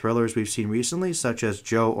low-budget thrillers we've seen recently, such as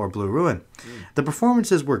Joe or Blue Ruin. The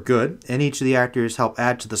performances were good, and each of the actors helped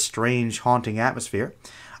add to the strange, haunting atmosphere.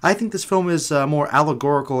 I think this film is a more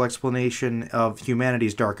allegorical explanation of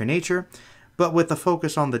humanity's darker nature, but with a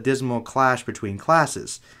focus on the dismal clash between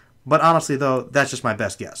classes. But honestly, though, that's just my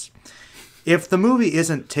best guess. If the movie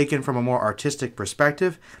isn't taken from a more artistic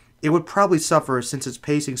perspective, it would probably suffer since its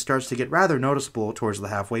pacing starts to get rather noticeable towards the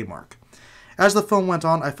halfway mark. As the film went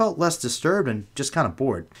on, I felt less disturbed and just kind of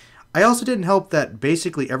bored. I also didn't help that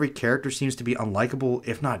basically every character seems to be unlikable,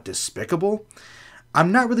 if not despicable.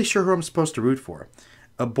 I'm not really sure who I'm supposed to root for.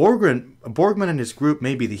 Borgman and his group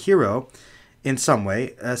may be the hero, in some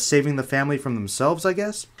way, saving the family from themselves, I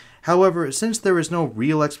guess. However, since there is no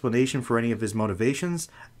real explanation for any of his motivations,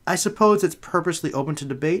 I suppose it's purposely open to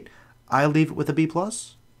debate. I leave it with a B+.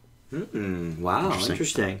 Wow,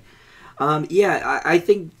 interesting. I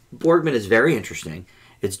think Borgman is very interesting.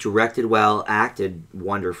 It's directed well, acted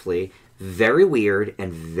wonderfully, very weird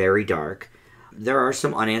and very dark. There are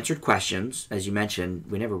some unanswered questions. As you mentioned,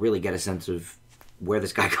 we never really get a sense of where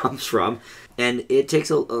this guy comes from, and it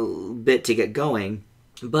takes a bit to get going.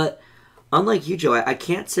 But unlike you, Joe, I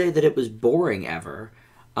can't say that it was boring ever.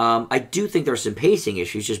 I do think there are some pacing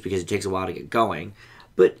issues just because it takes a while to get going.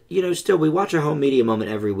 But, still, we watch a home media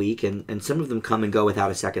moment every week, and some of them come and go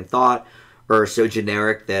without a second thought, or are so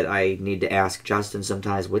generic that I need to ask Justin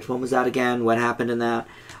sometimes, which one was that again? What happened in that?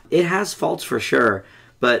 It has faults for sure,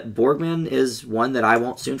 but Borgman is one that I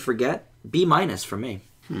won't soon forget. B- for me.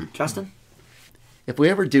 Justin? If we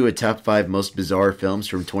ever do a top 5 most bizarre films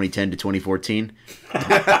from 2010 to 2014,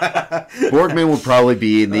 Borgman will probably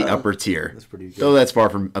be in the upper tier, though that's far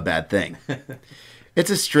from a bad thing. It's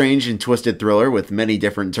a strange and twisted thriller with many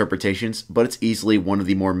different interpretations, but it's easily one of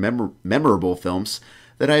the more memorable films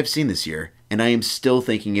that I have seen this year, and I am still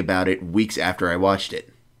thinking about it weeks after I watched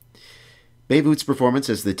it. Beirut's performance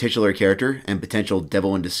as the titular character and potential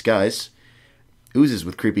devil in disguise oozes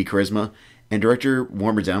with creepy charisma, and director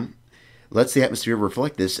Warmerdam lets the atmosphere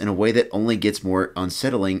reflect this in a way that only gets more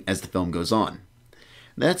unsettling as the film goes on.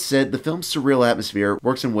 That said, the film's surreal atmosphere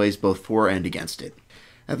works in ways both for and against it.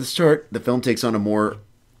 At the start, the film takes on a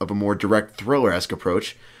more direct thriller-esque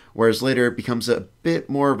approach, whereas later it becomes a bit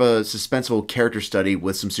more of a suspenseful character study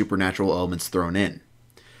with some supernatural elements thrown in.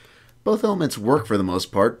 Both elements work for the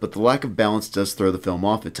most part, but the lack of balance does throw the film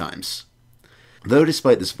off at times. Though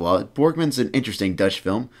despite this flaw, Borgman's an interesting Dutch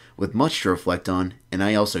film with much to reflect on, and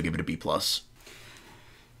I also give it a B+.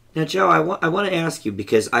 Now, Joe, I want to ask you,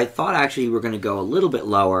 because I thought actually you were going to go a little bit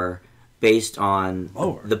lower based on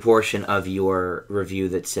the portion of your review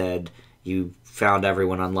that said you found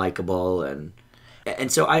everyone unlikable,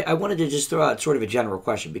 and so I wanted to just throw out sort of a general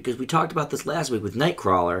question, because we talked about this last week with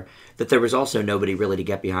Nightcrawler, that there was also nobody really to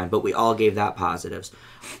get behind, but we all gave that positives.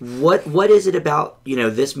 What is it about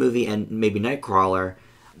this movie and maybe Nightcrawler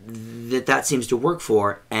that seems to work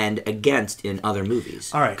for and against in other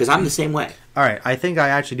movies? All right, because I'm the same way. All right, I think I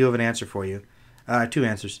actually do have an answer for you. 2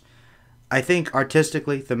 answers. I think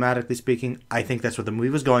artistically, thematically speaking, I think that's what the movie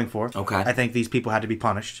was going for. Okay. I think these people had to be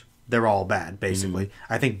punished. They're all bad, basically.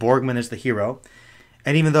 I think Borgman is the hero.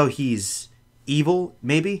 And even though he's evil,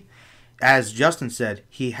 maybe, as Justin said,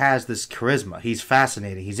 he has this charisma. He's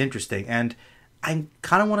fascinating. He's interesting. And I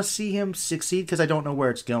kind of want to see him succeed because I don't know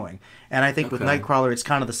where it's going. And I think with Nightcrawler, it's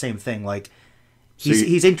kind of the same thing. Like,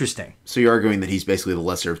 he's interesting. So you're arguing that he's basically the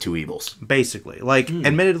lesser of two evils. Basically. Like,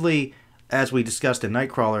 admittedly, as we discussed in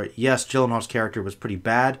Nightcrawler, yes, Gyllenhaal's character was pretty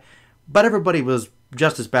bad, but everybody was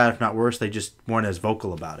just as bad, if not worse. They just weren't as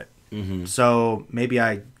vocal about it. So maybe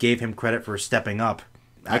I gave him credit for stepping up.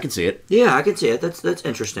 I can see it. Yeah, I can see it. That's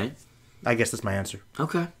interesting. I guess that's my answer.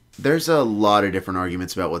 Okay. There's a lot of different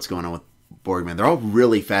arguments about what's going on with Borgman. They're all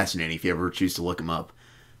really fascinating if you ever choose to look them up.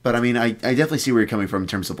 But I mean, I definitely see where you're coming from in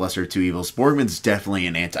terms of lesser of two evils. Borgman's definitely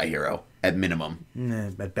an anti-hero, at minimum.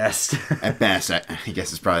 At best. At best, I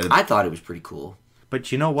guess it's probably I thought it was pretty cool.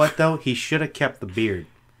 But you know what, though? He should have kept the beard.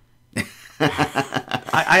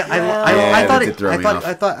 I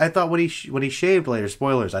thought when he shaved later,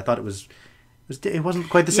 spoilers, I thought it wasn't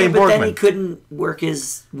quite the same but Borgman. then he couldn't work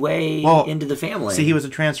his way into the family. See, he was a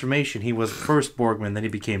transformation. He was first Borgman, then he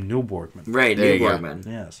became new Borgman. Right, there new you Borgman. Go.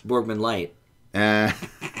 Yes. Borgman Light.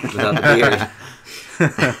 Without the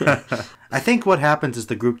beard. I think what happens is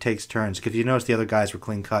the group takes turns, because you notice the other guys were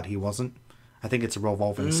clean cut, he wasn't. I think it's a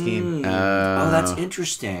revolving scheme. Oh, that's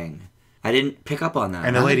interesting. I didn't pick up on that.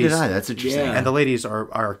 And the ladies, that's interesting. Yeah. and the ladies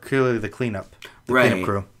are clearly the cleanup, Right.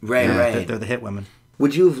 crew. Right, right. They're the hit women.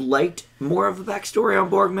 Would you have liked more of a backstory on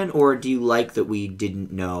Borgman, or do you like that we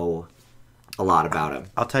didn't know a lot about him?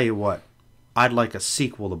 I'll tell you what, I'd like a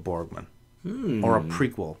sequel to Borgman. Or a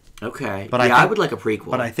prequel. Okay. But I would like a prequel.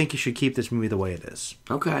 But I think you should keep this movie the way it is.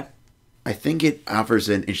 Okay. I think it offers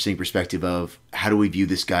an interesting perspective of how do we view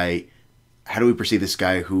this guy, how do we perceive this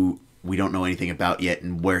guy who we don't know anything about yet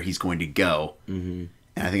and where he's going to go. Mm-hmm.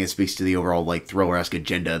 And I think it speaks to the overall like thriller-esque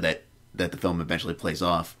agenda that the film eventually plays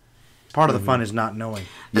off. Part of the fun is not knowing.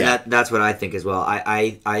 Yeah. That's what I think as well.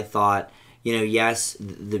 I thought, yes,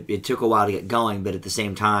 it took a while to get going, but at the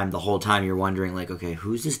same time, the whole time you're wondering, like, okay,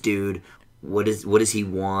 who's this dude? What does he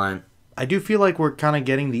want? I do feel like we're kind of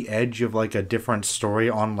getting the edge of like a different story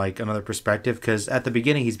on like another perspective, because at the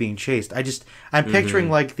beginning he's being chased. I'm picturing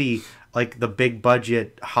like the big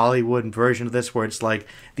budget Hollywood version of this, where it's like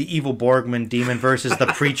the evil Borgman demon versus the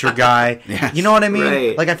preacher guy. Yes. You know what I mean?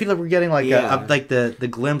 Right. Like I feel like we're getting like the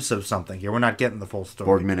glimpse of something here. We're not getting the full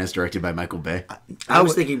story. Borgman is directed by Michael Bay. I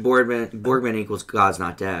was thinking Borgman equals God's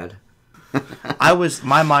Not Dead.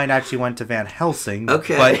 My mind actually went to Van Helsing.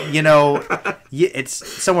 Okay. But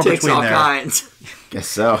it's somewhere Takes between all there. kinds. Guess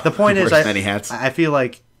so. The point is, Wears many hats. I feel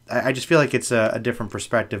like I just feel like it's a different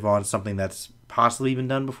perspective on something that's possibly been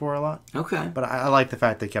done before a lot. Okay. But I like the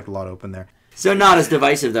fact they kept a lot open there. So not as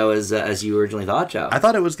divisive, though, as you originally thought, Joe. I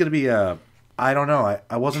thought it was going to be I don't know.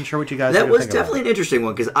 I wasn't sure what you guys were That going to was think about definitely an interesting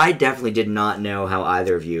one, because I definitely did not know how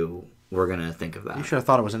either of you were going to think of that. You should have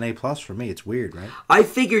thought it was an A+ for me. It's weird, right? I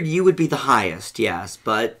figured you would be the highest, yes,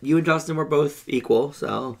 but you and Justin were both equal,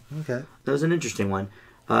 so Okay. that was an interesting one.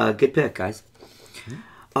 Good pick, guys.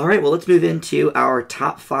 All right, well, let's move into our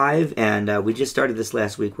top 5, and we just started this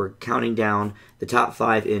last week. We're counting down the top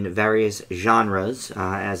 5 in various genres,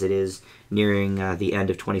 as it is nearing the end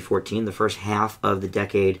of 2014. The first half of the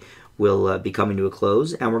decade will be coming to a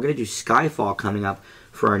close, and we're going to do Skyfall coming up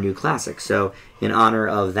for our new classic. So in honor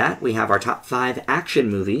of that, we have our top 5 action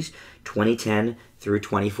movies, 2010 through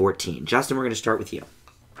 2014. Justin, we're going to start with you.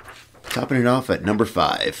 Topping it off at number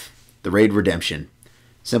 5, The Raid Redemption.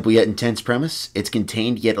 Simple yet intense premise, it's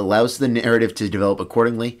contained yet allows the narrative to develop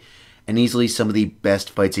accordingly, and easily some of the best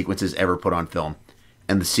fight sequences ever put on film.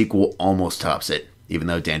 And the sequel almost tops it, even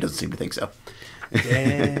though Dan doesn't seem to think so.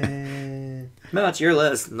 No, it's your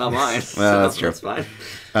list, not mine. Well, that's true. That's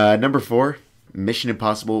fine. Number 4, Mission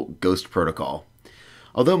Impossible Ghost Protocol.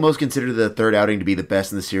 Although most consider the third outing to be the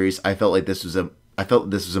best in the series, I felt this was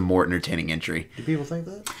a more entertaining entry. Do people think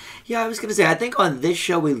that? Yeah, I was going to say, I think on this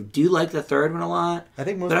show we do like the third one a lot. I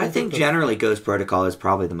think most but I people think think generally Ghost Protocol is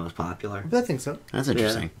probably the most popular. I think so. That's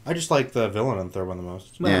interesting. I just like the villain in the third one the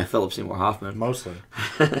most. Well, Yeah. Philip Seymour Hoffman. Mostly.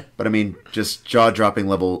 But I mean, just jaw-dropping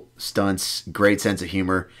level stunts, great sense of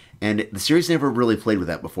humor, and the series never really played with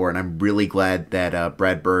that before, and I'm really glad that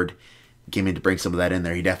Brad Bird came in to bring some of that in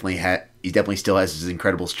there. He definitely still has his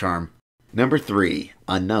incredible charm. Number 3,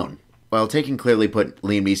 Unknown. While Taken clearly put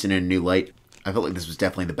Liam Neeson in a new light, I felt like this was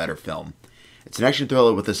definitely the better film. It's an action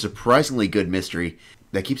thriller with a surprisingly good mystery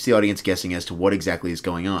that keeps the audience guessing as to what exactly is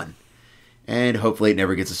going on. And hopefully it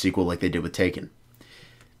never gets a sequel like they did with Taken.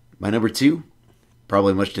 My number 2,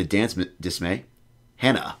 probably much to Dan's dismay,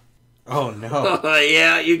 Hannah. Oh, no.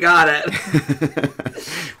 Yeah, you got it.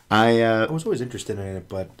 I was always interested in it,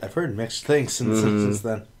 but I've heard mixed things since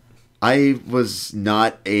then. I was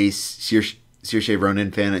not a Saoirse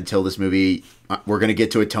Ronan fan until this movie. We're going to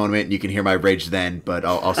get to Atonement, and you can hear my rage then, but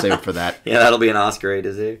I'll save it for that. Yeah, that'll be an Oscar A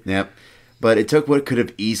to Z. Yep. But it took what could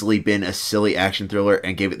have easily been a silly action thriller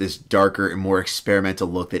and gave it this darker and more experimental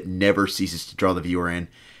look that never ceases to draw the viewer in.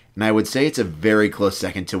 And I would say it's a very close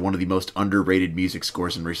second to one of the most underrated music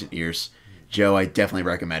scores in recent years. Joe, I definitely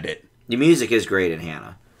recommend it. The music is great in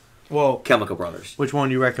Hannah. Well, Chemical Brothers. which one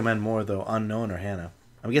do you recommend more, though? Unknown or Hannah?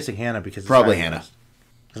 I'm guessing Hannah because... Probably Hannah.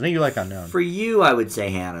 I know you like Unknown. For you, I would say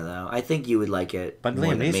Hannah, though. I think you would like it But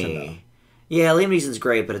more Liam than Neeson, me. though. Yeah, Liam Neeson's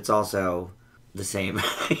great, but it's also the same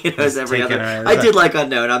as every other. Taken, I did like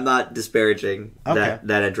Unknown. I'm not disparaging Okay.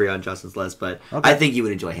 that entry on Justin's list, but Okay. I think you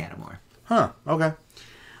would enjoy Hannah more. Huh. Okay.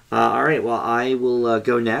 All right, well, I will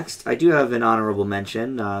go next. I do have an honorable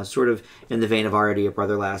mention, sort of in the vein of Already Your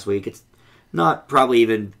Brother last week. It's not probably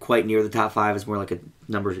even quite near the top 5. It's more like a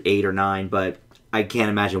number 8 or 9, but I can't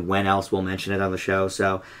imagine when else we'll mention it on the show.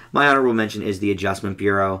 So my honorable mention is The Adjustment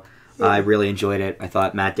Bureau. I really enjoyed it. I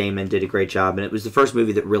thought Matt Damon did a great job, and it was the first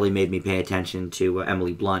movie that really made me pay attention to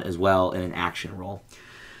Emily Blunt as well in an action role.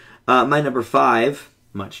 My number 5,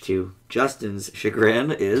 much to Justin's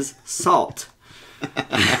chagrin, is Salt.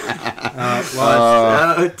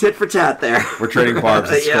 Tit for tat there. We're trading barbs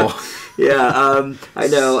at school. Yeah, I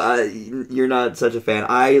know you're not such a fan.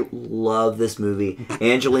 I love this movie.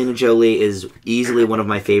 Angelina Jolie is easily one of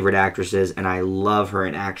my favorite actresses, and I love her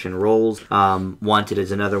in action roles. Wanted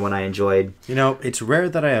is another one I enjoyed. You know, it's rare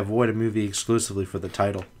that I avoid a movie exclusively for the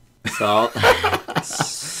title. Salt.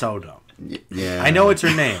 So dumb. Yeah. I know it's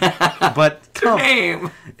her name, but Her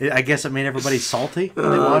name. I guess it made everybody salty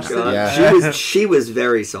when they watched it. Yeah. She was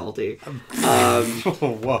very salty.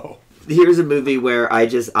 Whoa. Here's a movie where I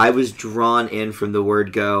was drawn in from the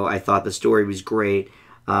word go. I thought the story was great.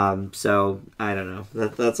 So I don't know.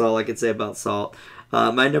 That's all I can say about Salt.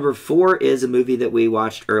 My number 4 is a movie that we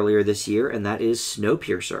watched earlier this year, and that is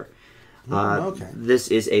Snowpiercer. Okay. This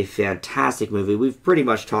is a fantastic movie. We've pretty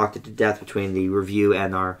much talked it to death between the review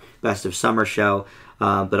and our Best of Summer show,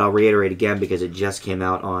 but I'll reiterate again because it just came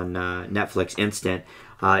out on Netflix Instant.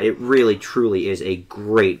 It really, truly is a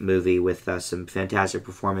great movie with some fantastic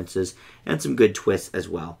performances and some good twists as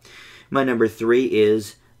well. My number 3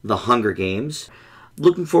 is The Hunger Games.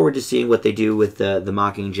 Looking forward to seeing what they do with the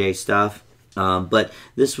Mockingjay stuff. But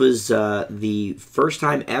this was the first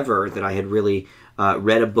time ever that I had really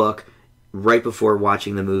read a book right before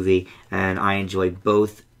watching the movie, and I enjoyed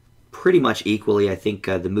both pretty much equally. I think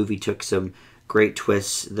the movie took some great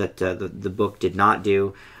twists that the book did not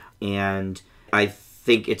do, and I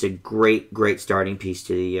think it's a great starting piece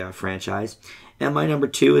to the franchise. And my number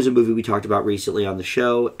 2 is a movie we talked about recently on the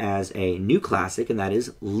show as a new classic, and that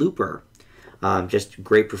is Looper. Just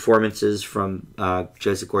great performances from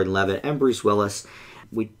Joseph Gordon-Levitt and Bruce Willis.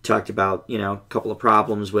 We talked about, a couple of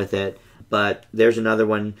problems with it, but there's another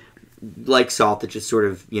one like Salt that just sort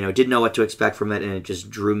of, didn't know what to expect from it, and it just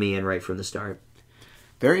drew me in right from the start.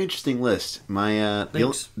 Very interesting list. My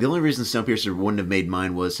the only reason Snowpiercer wouldn't have made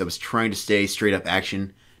mine was I was trying to stay straight up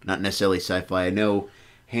action, not necessarily sci-fi. I know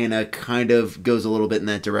Hannah kind of goes a little bit in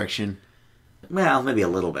that direction. Well, maybe a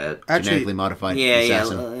little bit. Genetically modified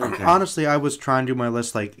assassin. Okay. Honestly, I was trying to do my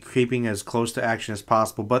list keeping as close to action as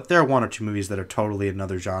possible, but there are 1 or 2 movies that are totally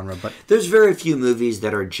another genre. But there's very few movies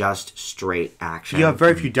that are just straight action. you have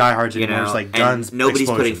very few diehards anymore. It's like guns, and nobody's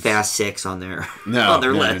putting explosions. Fast 6 on their No,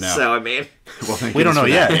 list. no. So I mean, Well, thank We don't goodness know for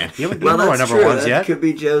yet. that, man. You haven't well, given our that's number true. ones That yet. could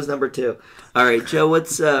be Joe's number 2. All right, Joe,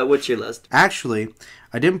 what's your list? Actually,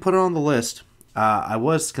 I didn't put it on the list. I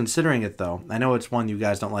was considering it, though. I know it's one you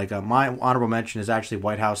guys don't like. My honorable mention is actually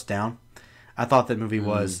White House Down. I thought that movie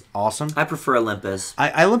was awesome. I prefer Olympus.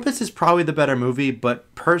 Olympus is probably the better movie,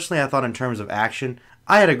 but personally, I thought in terms of action,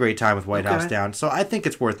 I had a great time with White House Down, so I think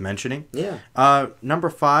it's worth mentioning. Yeah. Number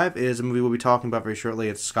 5 is a movie we'll be talking about very shortly.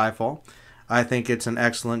 It's Skyfall. I think it's an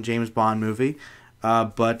excellent James Bond movie,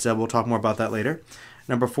 but we'll talk more about that later.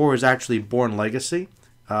 Number 4 is actually Bourne Legacy.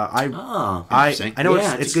 I know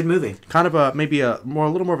it's a good movie. Kind of a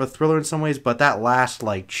little more of a thriller in some ways, but that last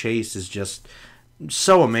chase is just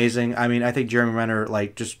so amazing. I mean, I think Jeremy Renner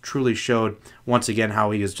just truly showed once again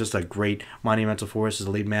how he is just a great monumental force as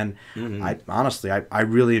a lead man. Mm-hmm. I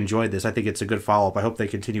really enjoyed this. I think it's a good follow up. I hope they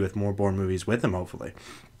continue with more Bourne movies with him. Hopefully,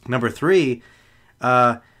 number 3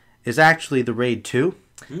 is actually The Raid 2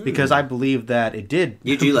 because I believe that it did.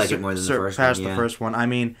 You do like it more than the first one. Past the first one. I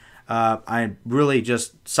mean, I really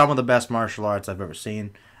just some of the best martial arts I've ever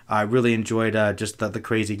seen. I really enjoyed just the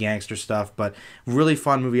crazy gangster stuff, but really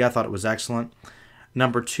fun movie. I thought it was excellent.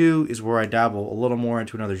 Number 2 is where I dabble a little more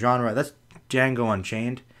into another genre. That's Django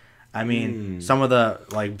Unchained. I mean, some of the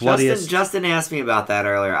bloodiest. Justin asked me about that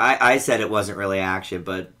earlier. I said it wasn't really action,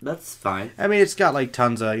 but that's fine. I mean, it's got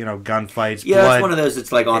tons of gunfights. Yeah, blood. it's one of those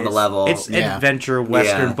that's on the level. It's adventure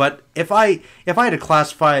western, Yeah. but if I had to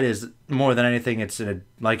classify it as more than anything, it's an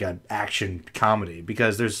action comedy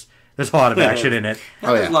because there's a lot of action in it.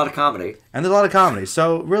 There's a lot of comedy. And there's a lot of comedy.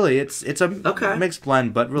 So really, it's a mixed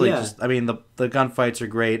blend, but really the gunfights are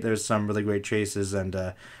great. There's some really great chases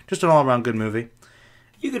and just an all-around good movie.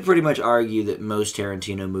 You could pretty much argue that most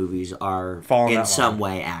Tarantino movies are in some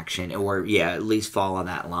way action, or at least fall on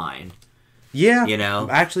that line. Yeah, You know,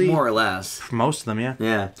 actually, more or less. most of them, yeah.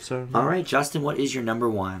 Yeah. So, All right, Justin, what is your number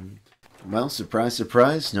one? Well, surprise,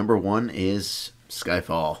 surprise, number one is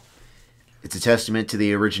Skyfall. It's a testament to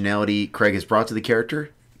the originality Craig has brought to the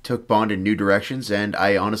character, took Bond in new directions, and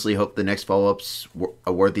I honestly hope the next follow-ups were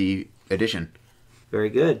a worthy addition. Very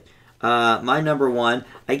good. My number one,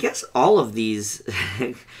 I guess all of these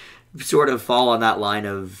sort of fall on that line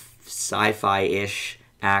of sci-fi-ish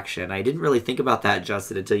action. I didn't really think about that,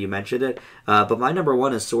 Justin, until you mentioned it. But my number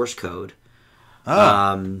one is Source Code.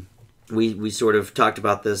 oh, We sort of talked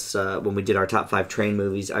about this when we did our top 5 train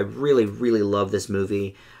movies. I really, really love this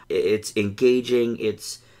movie. It's engaging.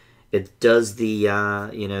 It does the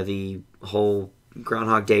the whole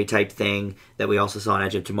Groundhog Day type thing that we also saw in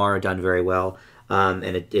Edge of Tomorrow done very well. And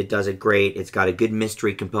it does it great. It's got a good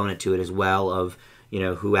mystery component to it as well of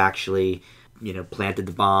who actually planted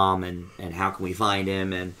the bomb and how can we find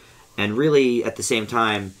him and really at the same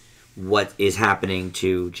time what is happening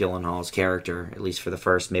to Gyllenhaal's character, at least for the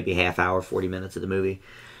first maybe half hour, 40 minutes of the movie.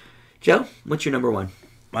 Joe, what's your number one?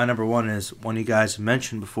 my number one is one you guys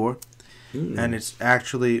mentioned before, and it's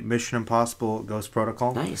actually Mission Impossible Ghost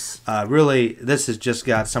Protocol. Nice. Really, this has just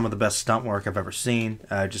got some of the best stunt work I've ever seen.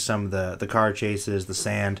 Just some of the car chases, the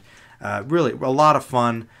sand. Really, a lot of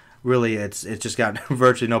fun. Really, it's just got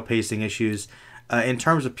virtually no pacing issues. In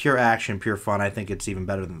terms of pure action, pure fun, I think it's even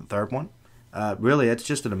better than the third one. Really, it's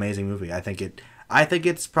just an amazing movie. I think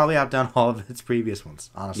it's probably outdone all of its previous ones,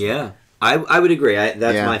 honestly. Yeah, I would agree.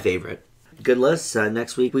 That's Yeah. my favorite. Good list.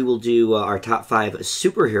 Next week we will do our top 5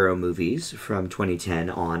 superhero movies from 2010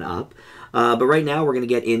 on up. But right now we're going to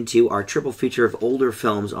get into our triple feature of older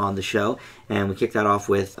films on the show. And we kick that off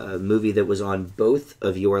with a movie that was on both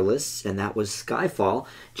of your lists, and that was Skyfall.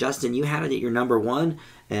 Justin, you had it at your number one,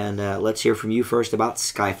 and let's hear from you first about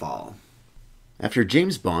Skyfall. After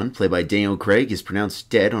James Bond, played by Daniel Craig, is pronounced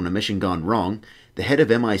dead on a mission gone wrong, the head of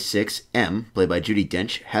MI6, M, played by Judi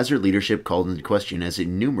Dench, has her leadership called into question as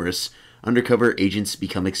numerous undercover agents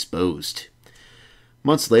become exposed.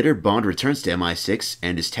 Months later, Bond returns to MI6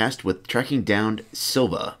 and is tasked with tracking down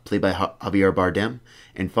Silva, played by Javier Bardem,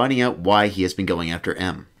 and finding out why he has been going after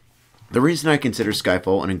M. The reason I consider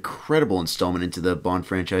Skyfall an incredible installment into the Bond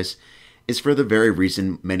franchise is for the very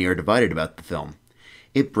reason many are divided about the film.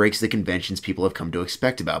 It breaks the conventions people have come to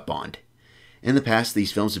expect about Bond. In the past,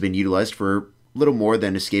 these films have been utilized for little more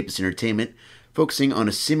than escapist entertainment, focusing on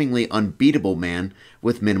a seemingly unbeatable man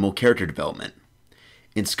with minimal character development.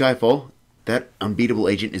 In Skyfall, that unbeatable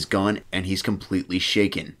agent is gone and he's completely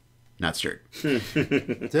shaken. Not stirred.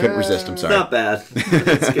 Couldn't resist, I'm sorry. Not bad.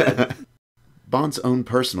 That's good. Bond's own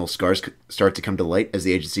personal scars start to come to light as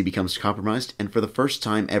the agency becomes compromised, and for the first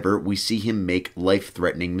time ever, we see him make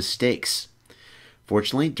life-threatening mistakes.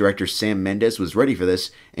 Fortunately, director Sam Mendes was ready for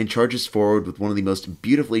this and charges forward with one of the most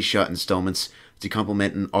beautifully shot installments to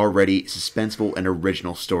complement an already suspenseful and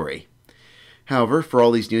original story. However, for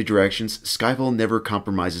all these new directions, Skyfall never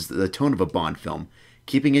compromises the tone of a Bond film,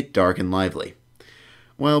 keeping it dark and lively.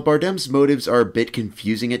 While Bardem's motives are a bit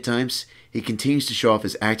confusing at times, he continues to show off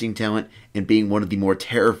his acting talent and being one of the more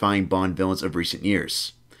terrifying Bond villains of recent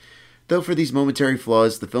years. Though for these momentary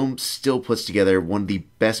flaws, the film still puts together one of the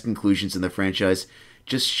best conclusions in the franchise,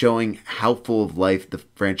 just showing how full of life the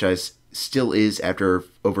franchise still is after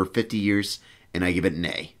over 50 years, and I give it an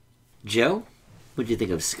A. Joe, what do you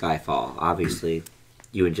think of Skyfall? Obviously,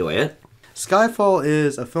 you enjoy it. Skyfall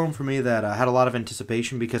is a film for me that had a lot of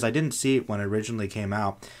anticipation because I didn't see it when it originally came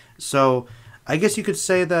out. So I guess you could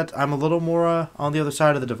say that I'm a little more on the other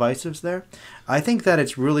side of the divisives there. I think that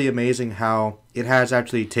it's really amazing how it has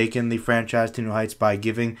actually taken the franchise to new heights by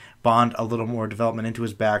giving Bond a little more development into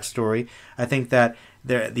his backstory. I think that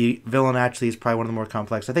the villain actually is probably one of the more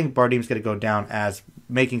complex. I think Bardem's going to go down as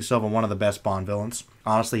making Silva one of the best Bond villains.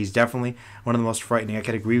 Honestly, he's definitely one of the most frightening. I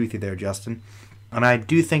could agree with you there, Justin. And I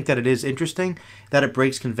do think that it is interesting that it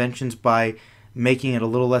breaks conventions by making it a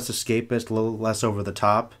little less escapist, a little less over the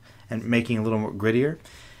top, and making it a little more grittier.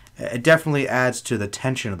 It definitely adds to the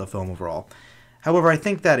tension of the film overall. However, I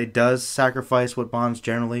think that it does sacrifice what Bond's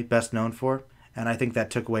generally best known for, and I think that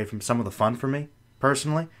took away from some of the fun for me,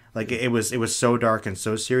 personally. Like, it was so dark and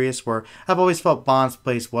so serious, where I've always felt Bond's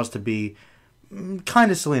place was to be kind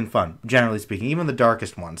of silly and fun, generally speaking, even the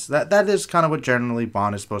darkest ones. That is kind of what generally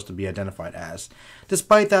Bond is supposed to be identified as.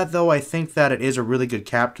 Despite that, though, I think that it is a really good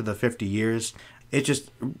cap to the 50 years. It's just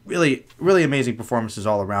really, really amazing performances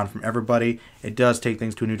all around from everybody. It does take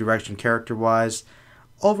things to a new direction character-wise.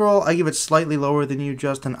 Overall, I give it slightly lower than you,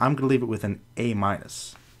 Justin. I'm going to leave it with an A-.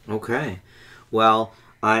 Okay. Well,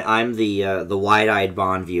 I'm the wide-eyed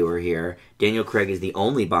Bond viewer here. Daniel Craig is the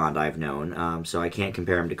only Bond I've known, so I can't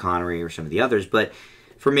compare him to Connery or some of the others. But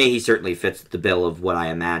For me, he certainly fits the bill of what I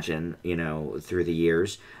imagine, through the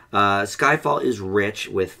years. Skyfall is rich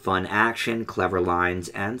with fun action, clever lines,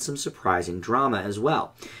 and some surprising drama as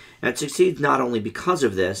well. And it succeeds not only because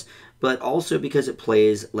of this, but also because it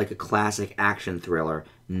plays like a classic action thriller,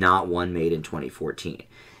 not one made in 2014.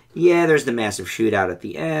 Yeah, there's the massive shootout at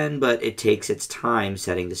the end, but it takes its time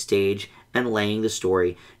setting the stage and laying the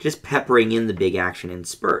story, just peppering in the big action in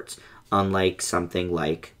spurts, unlike something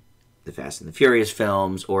like the Fast and the Furious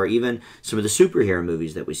films, or even some of the superhero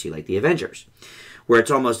movies that we see, like the Avengers, where it's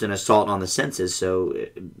almost an assault on the senses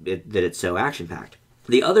that it's so action-packed.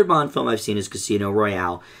 The other Bond film I've seen is Casino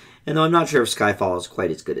Royale, and though I'm not sure if Skyfall is quite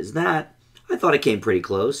as good as that, I thought it came pretty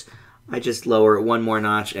close. I just lower it one more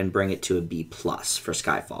notch and bring it to a B+ for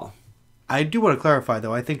Skyfall. I do want to clarify,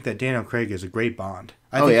 though, I think that Daniel Craig is a great Bond.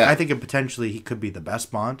 I think potentially he could be the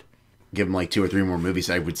best Bond. Give him like 2 or 3 more movies,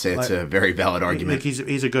 I would say it's a very valid argument. Like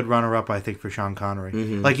he's a good runner-up, I think, for Sean Connery.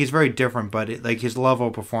 Mm-hmm. Like, he's very different, but his level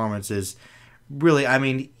of performance is really, I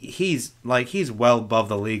mean, he's well above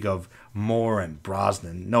the league of Moore and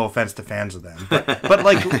Brosnan. No offense to fans of them,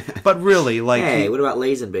 but really, like, hey, what about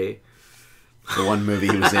Lazenby? The one movie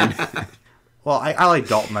he was in. Well, I like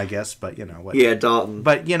Dalton, I guess, but what? Yeah, Dalton.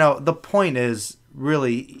 But the point is,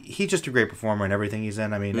 really, he's just a great performer in everything he's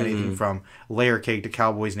in. I mean, anything from Layer Cake to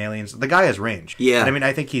Cowboys and Aliens. The guy has range. Yeah. And I mean,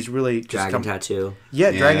 I think he's really just Dragon Tattoo.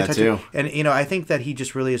 Yeah, Dragon Tattoo. And I think that he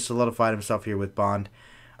just really has solidified himself here with Bond.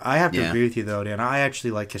 I have to agree with you, though, Dan. I actually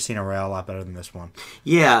like Casino Royale a lot better than this one.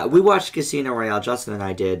 Yeah, we watched Casino Royale, Justin and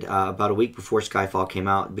I did, about a week before Skyfall came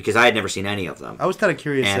out, because I had never seen any of them. I was kind of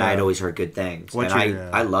curious. And I'd always heard good things. And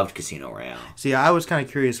I loved Casino Royale. See, I was kind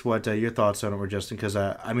of curious what your thoughts on it were, Justin, because,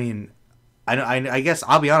 I mean, I guess,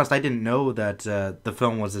 I'll be honest, I didn't know that the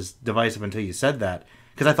film was as divisive until you said that.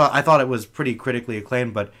 Because I thought it was pretty critically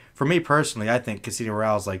acclaimed, but for me personally, I think Casino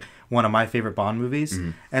Royale is like one of my favorite Bond movies.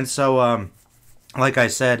 Mm-hmm. And so, like I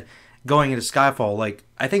said, going into Skyfall, like,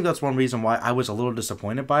 I think that's one reason why I was a little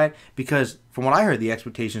disappointed by it, because from what I heard, the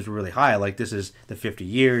expectations were really high. Like, this is the 50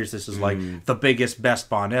 years, this is like the biggest, best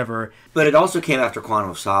Bond ever. But it also came after Quantum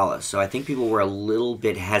of Solace, so I think people were a little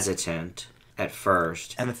bit hesitant at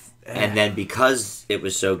first. And then because it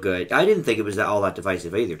was so good, I didn't think it was all that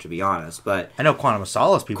divisive either, to be honest. But I know Quantum of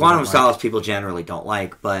Solace people generally don't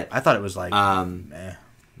like, but I thought it was like,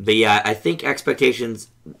 But yeah, I think expectations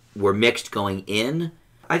were mixed going in.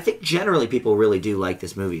 I think generally people really do like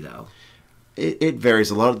this movie, though. It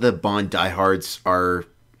varies. A lot of the Bond diehards are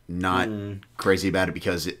not crazy about it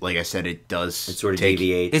because, like I said, it sort of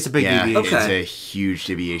deviates. It's a big deviation. It's a huge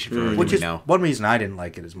deviation from which is one reason I didn't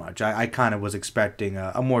like it as much. I kind of was expecting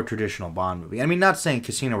a more traditional Bond movie. I mean, not saying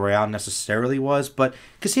Casino Royale necessarily was, but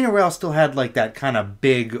Casino Royale still had like that kind of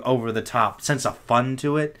big, over-the-top sense of fun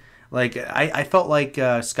to it. Like, I felt like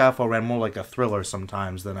Skyfall ran more like a thriller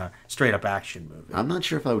sometimes than a straight-up action movie. I'm not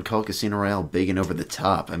sure if I would call Casino Royale big and over the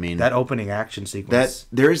top. I mean, that opening action sequence.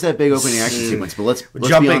 There is that big opening action sequence, but let's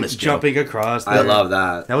be honest, Joe. Jumping across. I love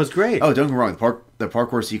that. That was great. Oh, don't get me wrong. The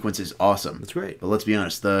parkour sequence is awesome. That's great. But let's be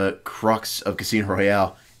honest, the crux of Casino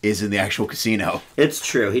Royale is in the actual casino. It's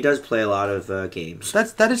true. He does play a lot of games.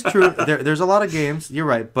 That is true. There's a lot of games. You're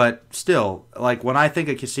right, but still, like, when I think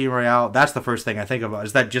of Casino Royale, that's the first thing I think about.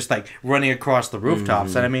 Is that just like running across the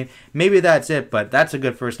rooftops? And I mean, maybe that's it, but that's a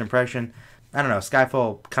good first impression. I don't know.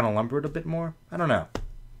 Skyfall kind of lumbered a bit more. I don't know.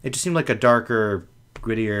 It just seemed like a darker,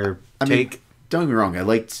 grittier take. Mean, don't get me wrong. I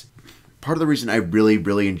liked part of the reason I really,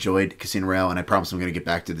 really enjoyed Casino Royale, and I promise I'm going to get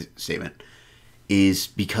back to the statement, is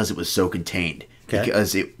because it was so contained. Okay.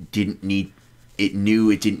 Because it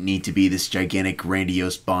knew it didn't need to be this gigantic,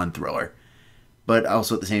 grandiose Bond thriller. But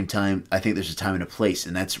also at the same time, I think there's a time and a place,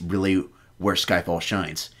 and that's really where Skyfall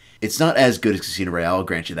shines. It's not as good as Casino Royale, I'll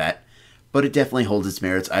grant you that, but it definitely holds its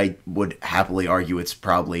merits. I would happily argue it's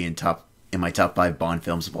probably in my top 5 Bond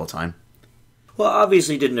films of all time. Well,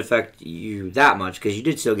 obviously it didn't affect you that much, because you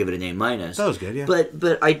did still give it an A-. That was good, yeah.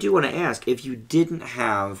 But I do want to ask, if you didn't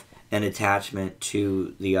have an attachment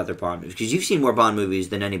to the other Bond movies, because you've seen more Bond movies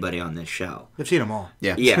than anybody on this show. I've seen them all.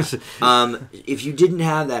 Yeah. Yeah. If you didn't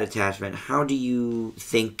have that attachment, how do you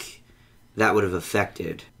think that would have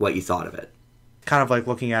affected what you thought of it? Kind of like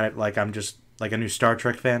looking at it like I'm just like a new Star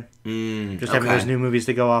Trek fan. Just having those new movies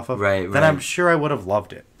to go off of. Right. Then I'm sure I would have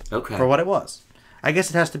loved it. Okay. For what it was. I guess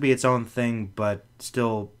it has to be its own thing, but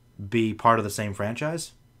still be part of the same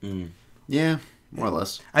franchise. Yeah. More or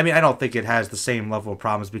less. I mean, I don't think it has the same level of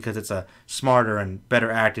problems because it's a smarter and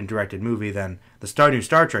better acted and directed movie than the new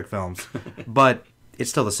Star Trek films. But it's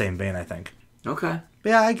still the same vein, I think. Okay. But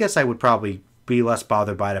yeah, I guess I would probably be less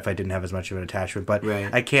bothered by it if I didn't have as much of an attachment. But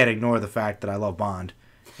I can't ignore the fact that I love Bond.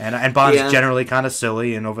 And Bond's Yeah. generally kind of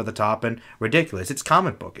silly and over the top and ridiculous. It's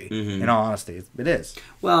comic booky, in all honesty. It is.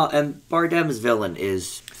 Well, and Bardem's villain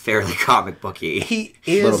is fairly comic booky. He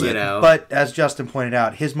is, you know. but as Justin pointed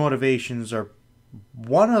out, his motivations are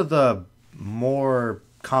one of the more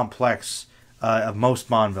complex of most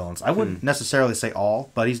Bond villains. I wouldn't necessarily say all,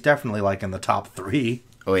 but he's definitely like in the top 3.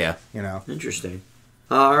 Oh, yeah. You know. Interesting.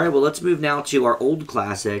 All right, well, let's move now to our old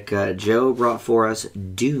classic. Joe brought for us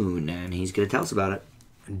Dune, and he's going to tell us about it.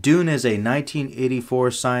 Dune is a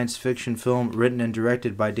 1984 science fiction film written and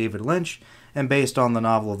directed by David Lynch and based on the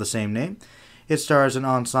novel of the same name. It stars an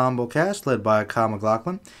ensemble cast led by Kyle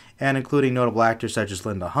MacLachlan and including notable actors such as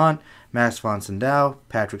Linda Hunt, Max von Sydow,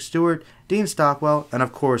 Patrick Stewart, Dean Stockwell, and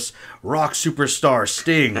of course, rock superstar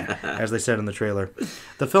Sting, as they said in the trailer.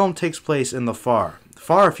 The film takes place in the far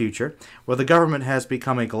future, where the government has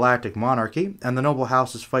become a galactic monarchy, and the noble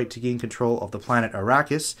houses fight to gain control of the planet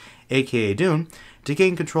Arrakis, aka Dune, to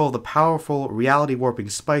gain control of the powerful reality-warping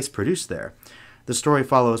spice produced there. The story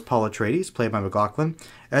follows Paul Atreides, played by MacLachlan,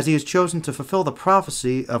 as he is chosen to fulfill the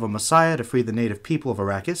prophecy of a messiah to free the native people of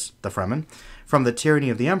Arrakis, the Fremen, from the tyranny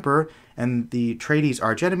of the Emperor and the Atreides'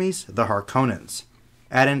 archenemies, the Harkonnens.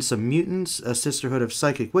 Add in some mutants, a sisterhood of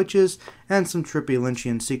psychic witches, and some trippy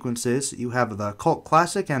Lynchian sequences, you have the cult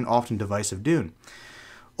classic and often divisive Dune.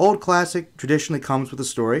 Old classic traditionally comes with a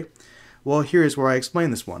story. Well, here's where I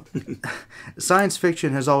explain this one. Science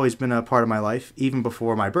fiction has always been a part of my life, even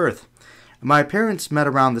before my birth. My parents met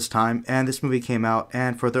around this time, and this movie came out,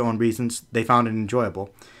 and for their own reasons, they found it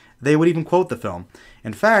enjoyable. They would even quote the film.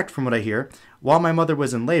 In fact, from what I hear, while my mother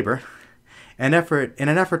was in labor, in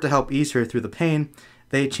an effort to help ease her through the pain,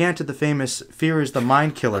 they chanted the famous "Fear is the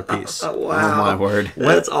Mind Killer" piece. Wow. Oh, my word.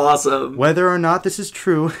 That's awesome. Whether or not this is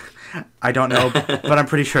true, I don't know, but I'm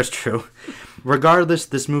pretty sure it's true. Regardless,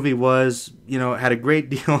 this movie had a great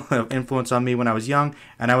deal of influence on me when I was young,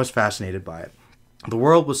 and I was fascinated by it. The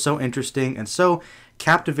world was so interesting and so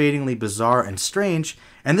captivatingly bizarre and strange,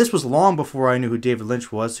 and this was long before I knew who David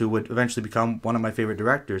Lynch was, who would eventually become one of my favorite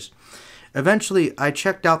directors. Eventually, I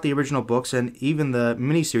checked out the original books and even the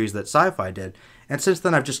miniseries that Sci-Fi did, and since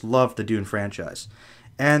then I've just loved the Dune franchise.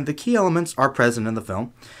 And the key elements are present in the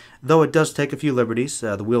film, though it does take a few liberties,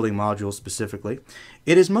 the wielding module specifically.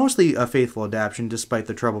 It is mostly a faithful adaptation despite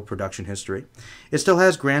the troubled production history. It still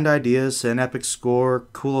has grand ideas, an epic score,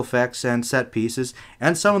 cool effects and set pieces,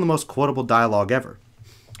 and some of the most quotable dialogue ever.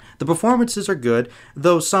 The performances are good,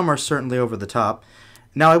 though some are certainly over the top.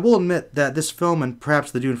 Now, I will admit that this film and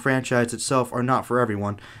perhaps the Dune franchise itself are not for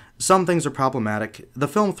everyone. Some things are problematic. The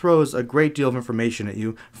film throws a great deal of information at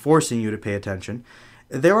you, forcing you to pay attention.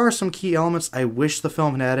 There are some key elements I wish the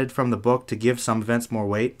film had added from the book to give some events more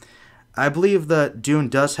weight. I believe that Dune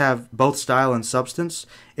does have both style and substance.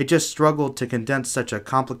 It just struggled to condense such a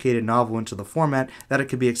complicated novel into the format that it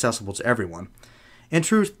could be accessible to everyone. In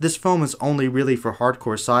truth, this film is only really for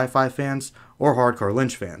hardcore sci-fi fans or hardcore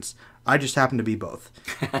Lynch fans. I just happen to be both.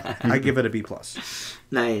 I give it a B+.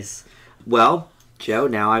 Nice. Well, Joe,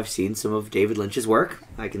 now I've seen some of David Lynch's work.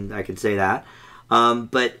 I can say that.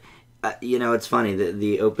 But it's funny.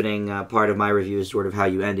 The opening part of my review is sort of how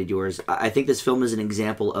you ended yours. I think this film is an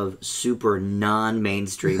example of super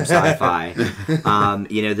non-mainstream sci-fi.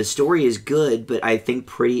 The story is good, but I think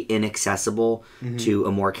pretty inaccessible to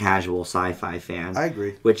a more casual sci-fi fan. I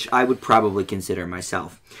agree. Which I would probably consider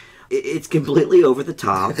myself. It's completely over the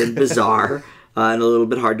top and bizarre. And a little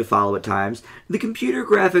bit hard to follow at times. The computer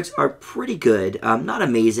graphics are pretty good. Not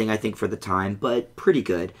amazing, I think, for the time, but pretty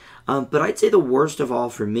good. But I'd say the worst of all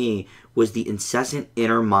for me was the incessant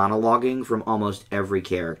inner monologuing from almost every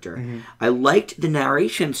character. I liked the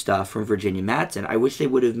narration stuff from Virginia Madsen. I wish they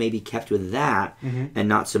would have maybe kept with that and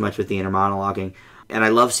not so much with the inner monologuing. And I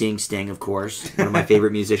love seeing Sting, of course. One of my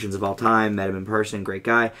favorite musicians of all time. Met him in person. Great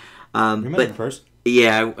guy. You met him in person?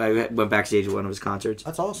 Yeah, I went backstage at one of his concerts.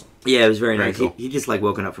 That's awesome. Yeah, it was very nice. Cool. He just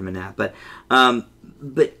woken up from a nap, but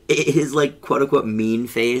his quote unquote mean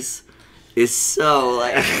face is so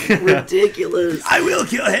ridiculous. I will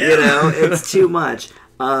kill him. It's too much.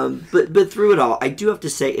 But through it all, I do have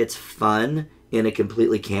to say it's fun in a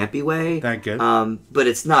completely campy way. Thank you. But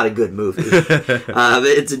it's not a good movie.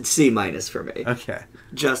 It's a C- for me. Okay.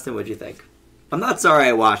 Justin, what'd you think? I'm not sorry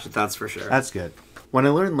I watched it. That's for sure. That's good. When I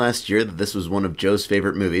learned last year that this was one of Joe's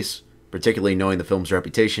favorite movies, particularly knowing the film's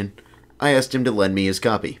reputation, I asked him to lend me his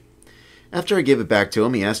copy. After I gave it back to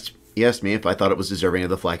him, he asked me if I thought it was deserving of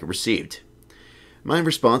the flack it received. My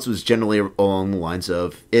response was generally along the lines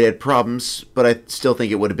of, it had problems, but I still think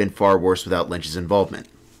it would have been far worse without Lynch's involvement.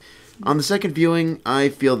 On the second viewing, I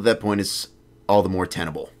feel that point is all the more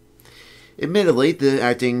tenable. Admittedly, the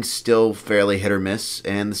acting's still fairly hit or miss,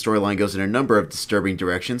 and the storyline goes in a number of disturbing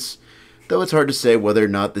directions, though it's hard to say whether or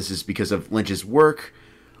not this is because of Lynch's work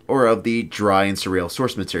or of the dry and surreal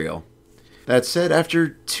source material. That said, after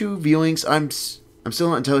 2 viewings, I'm still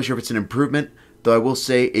not entirely sure if it's an improvement, though I will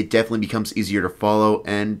say it definitely becomes easier to follow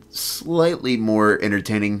and slightly more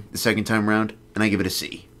entertaining the second time around, and I give it a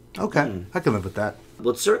C. Okay, I can live with that.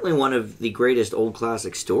 Well, it's certainly one of the greatest old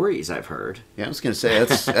classic stories I've heard. Yeah, I was going to say,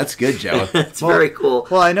 that's good, Joe. It's very cool.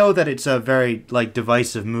 Well, I know that it's a very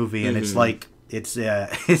divisive movie, and it's like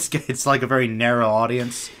it's like a very narrow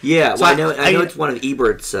audience. Yeah, So well, I know it's one of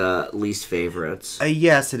Ebert's least favorites.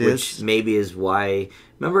 Yes, it is. Which maybe is why.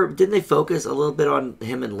 Remember, didn't they focus a little bit on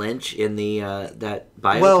him and Lynch in the that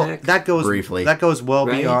biopic? Well, that goes Briefly. That goes well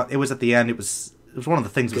Right? beyond. It was at the end. It was one of the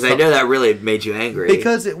things. Because I know that really made you angry.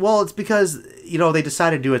 It's because they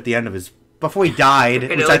decided to do it at the end of his before he died,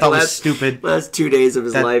 which I thought was stupid. Last 2 days of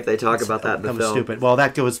his life, they talk about that in the film. That was stupid. Well,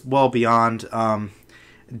 that goes well beyond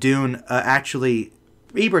Dune. Actually,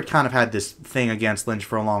 Ebert kind of had this thing against Lynch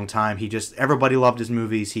for a long time. Everybody loved his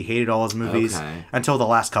movies. He hated all his movies until the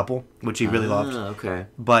last couple, which he really loved. Okay.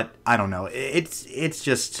 But I don't know. It's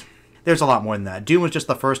just there's a lot more than that. Dune was just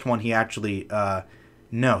the first one he actually.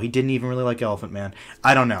 No, he didn't even really like Elephant Man.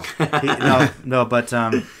 I don't know. But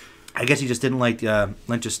I guess he just didn't like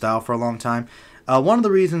Lynch's style for a long time. One of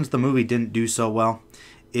the reasons the movie didn't do so well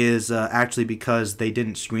is actually because they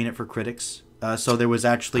didn't screen it for critics. So there was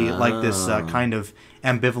actually this kind of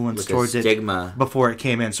ambivalence towards stigma it before it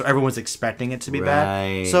came in. So everyone's expecting it to be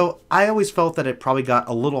Right. bad. So I always felt that it probably got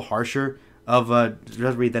a little harsher of a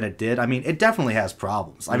judgment than it did. I mean, it definitely has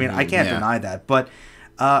problems. I mean, I can't deny that. But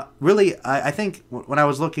really, I think when I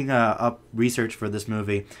was looking up research for this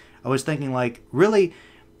movie, I was thinking, really,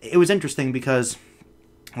 it was interesting because,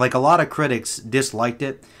 a lot of critics disliked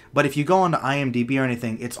it, but if you go onto IMDb or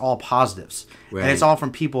anything, it's all positives. Right. And it's all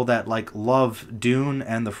from people that, love Dune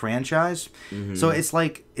and the franchise. Mm-hmm. So it's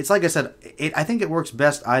like I said, I think it works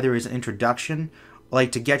best either as an introduction,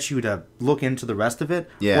 to get you to look into the rest of it.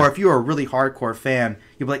 Yeah. Or if you're a really hardcore fan,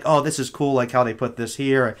 you'll be like, oh, this is cool, how they put this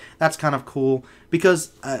here. That's kind of cool.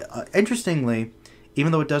 Because, interestingly,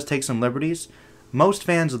 even though it does take some liberties, most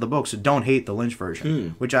fans of the books don't hate the Lynch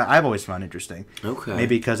version, which I've always found interesting. Okay.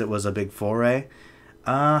 Maybe because it was a big foray.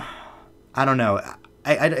 I don't know.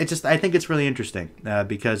 I think it's really interesting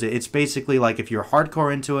because it's basically if you're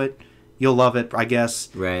hardcore into it, you'll love it, I guess.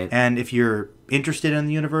 Right. And if you're interested in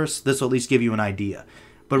the universe, this will at least give you an idea.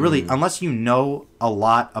 But really, unless you know a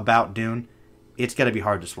lot about Dune, it's got to be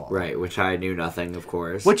hard to swallow. Right, which I knew nothing, of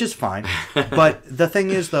course. Which is fine. But the thing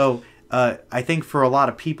is, though, I think for a lot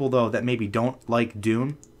of people, though, that maybe don't like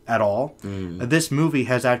Dune at all, this movie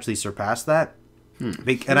has actually surpassed that. And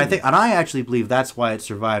I actually believe that's why it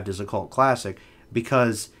survived as a cult classic,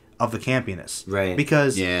 because of the campiness. Right.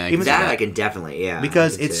 Because I can definitely,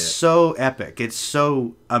 because it's so epic. It's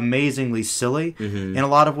so amazingly silly in a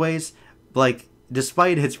lot of ways.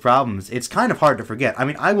 Despite its problems, it's kind of hard to forget. I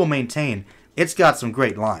mean, I will maintain it's got some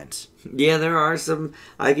great lines. Yeah, there are some.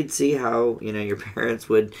 I could see how, your parents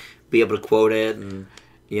would be able to quote it and,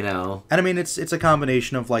 And I mean, it's a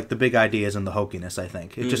combination of, the big ideas and the hokiness, I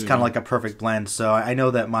think. It's just kind of like a perfect blend. So I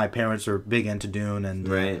know that my parents are big into Dune, and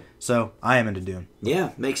right. So I am into Dune.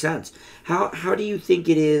 Yeah, makes sense. How do you think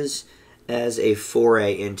it is as a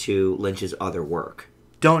foray into Lynch's other work?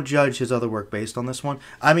 Don't judge his other work based on this one.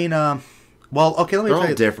 I mean, well, okay, let me They're tell all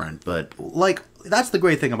you. different, but That's the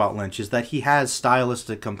great thing about Lynch, is that he has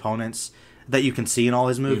stylistic components that you can see in all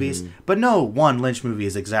his movies, but no one Lynch movie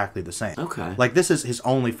is exactly the same. Okay. This is his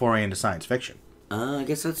only foray into science fiction. I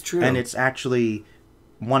guess that's true. And it's actually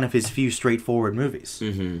one of his few straightforward movies.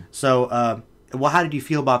 Mm-hmm. So, how did you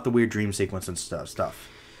feel about the weird dream sequence and stuff?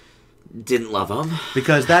 Didn't love them.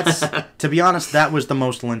 Because that's, to be honest, that was the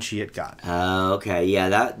most Lynchy it got. Okay, yeah,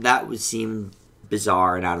 that would seem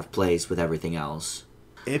bizarre and out of place with everything else.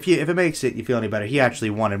 If it makes you feel any better, he actually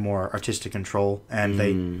wanted more artistic control,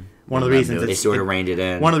 and one of the reasons they sort of reined it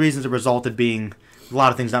in. One of the reasons it resulted being a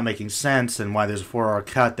lot of things not making sense, and why there's a 4-hour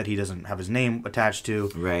cut that he doesn't have his name attached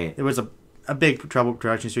to. Right. It was a big trouble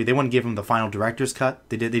production history. They wouldn't give him the final director's cut.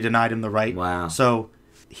 They denied him the right. Wow. So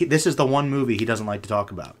this is the one movie he doesn't like to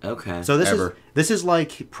talk about. Okay. So this is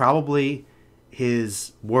probably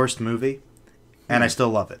his worst movie, and I still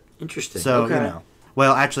love it. Interesting. So okay.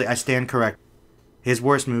 Well, actually, I stand correct. His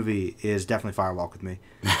worst movie is definitely Firewalk with Me,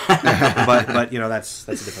 but that's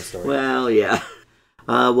a different story. Well, yeah.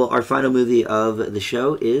 Well, our final movie of the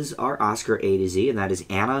show is our Oscar A to Z, and that is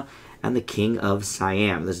Anna and the King of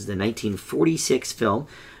Siam. This is the 1946 film,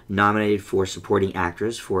 nominated for supporting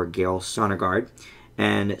actress for Gail Sonnegaard,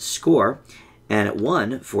 and score. and it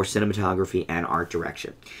won for cinematography and art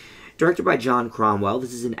direction. Directed by John Cromwell,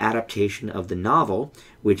 this is an adaptation of the novel,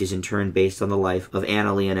 which is in turn based on the life of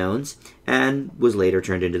Anna Leonones, and was later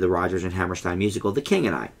turned into the Rodgers and Hammerstein musical The King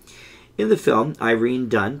and I. In the film, Irene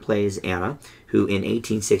Dunne plays Anna, who in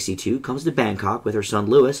 1862 comes to Bangkok with her son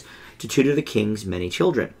Louis to tutor the king's many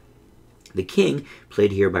children. The king,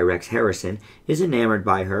 played here by Rex Harrison, is enamored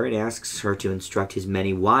by her and asks her to instruct his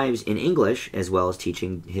many wives in English, as well as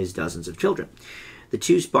teaching his dozens of children. The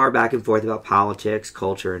two spar back and forth about politics,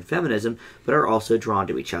 culture, and feminism, but are also drawn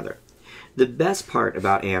to each other. The best part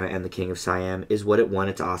about Anna and the King of Siam is what it won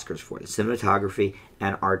its Oscars for, the cinematography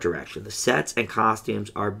and art direction. The sets and costumes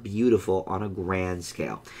are beautiful on a grand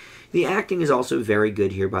scale. The acting is also very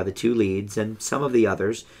good here by the two leads and some of the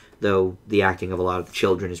others, though the acting of a lot of the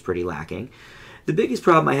children is pretty lacking. The biggest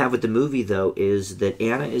problem I have with the movie, though, is that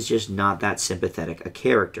Anna is just not that sympathetic a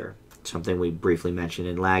character. Something we briefly mentioned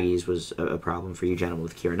in Laggies was a problem for you gentlemen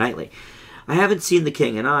with Keira Knightley. I haven't seen The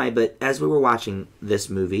King and I, but as we were watching this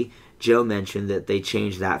movie, Joe mentioned that they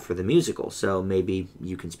changed that for the musical, so maybe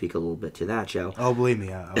you can speak a little bit to that, Joe. Oh, believe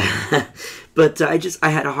me. I But I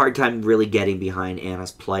had a hard time really getting behind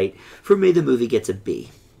Anna's plight. For me, the movie gets a B.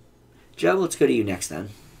 Joe, let's go to you next then.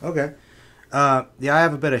 Okay. I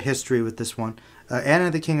have a bit of history with this one. Anna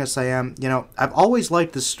and the King of Siam, I've always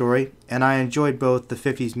liked this story, and I enjoyed both the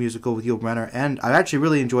 50s musical with Yul Brynner, and I actually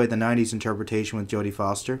really enjoyed the 90s interpretation with Jodie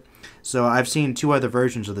Foster. So I've seen two other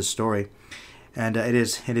versions of this story, and it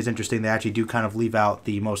is interesting. They actually do kind of leave out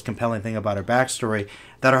the most compelling thing about her backstory,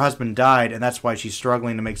 that her husband died, and that's why she's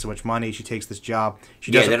struggling to make so much money. She takes this job.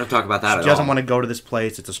 They don't talk about that at all. She doesn't want to go to this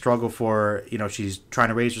place. It's a struggle for her. She's trying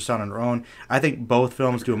to raise her son on her own. I think both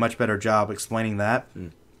films do a much better job explaining that.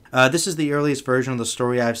 This is the earliest version of the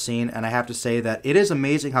story I've seen, and I have to say that it is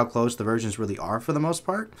amazing how close the versions really are for the most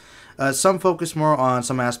part. Some focus more on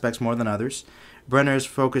some aspects more than others. Brenner's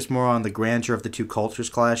focused more on the grandeur of the two cultures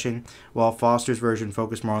clashing, while Foster's version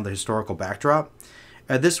focused more on the historical backdrop.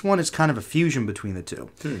 This one is kind of a fusion between the two.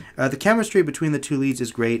 The chemistry between the two leads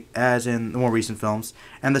is great, as in the more recent films,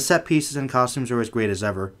 and the set pieces and costumes are as great as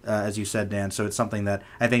ever, as you said, Dan, so it's something that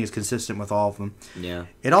I think is consistent with all of them. Yeah.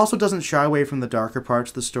 It also doesn't shy away from the darker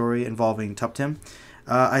parts of the story involving Tuptim.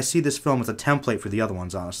 I see this film as a template for the other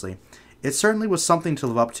ones, honestly. It certainly was something to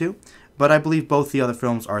live up to, but I believe both the other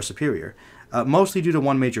films are superior, mostly due to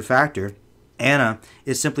one major factor. Anna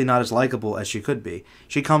is simply not as likable as she could be.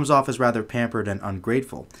 She comes off as rather pampered and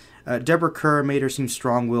ungrateful. Deborah Kerr made her seem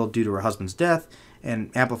strong-willed due to her husband's death,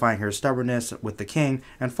 and amplifying her stubbornness with the king,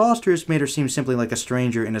 and Foster's made her seem simply like a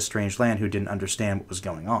stranger in a strange land who didn't understand what was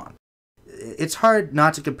going on. It's hard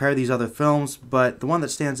not to compare these other films, but the one that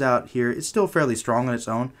stands out here is still fairly strong on its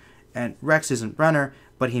own, and Rex isn't Brenner,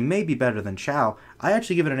 but he may be better than Chow. I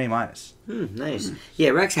actually give it an A-. Nice. Yeah,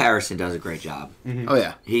 Rex Harrison does a great job. Oh,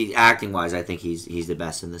 yeah. Acting-wise, I think he's the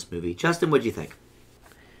best in this movie. Justin, what'd you think?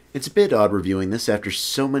 It's a bit odd reviewing this after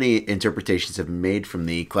so many interpretations have been made from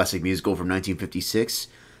the classic musical from 1956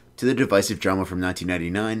 to the divisive drama from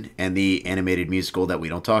 1999 and the animated musical that we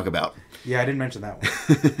don't talk about. Yeah, I didn't mention that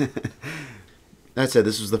one. That said,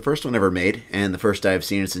 this was the first one ever made, and the first I have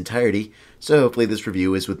seen in its entirety, so hopefully this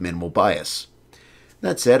review is with minimal bias.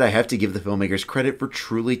 That said, I have to give the filmmakers credit for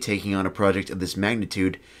truly taking on a project of this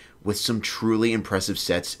magnitude with some truly impressive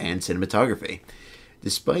sets and cinematography.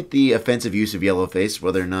 Despite the offensive use of yellowface,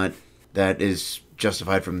 whether or not that is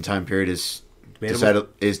justified from the time period is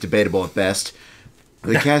debatable at best,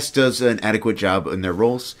 the cast does an adequate job in their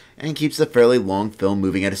roles and keeps the fairly long film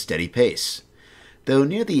moving at a steady pace. Though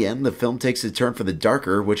near the end, the film takes a turn for the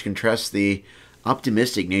darker, which contrasts the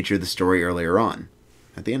optimistic nature of the story earlier on.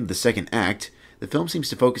 At the end of the second act, the film seems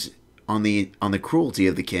to focus on the cruelty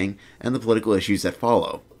of the king and the political issues that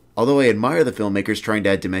follow. Although I admire the filmmakers trying to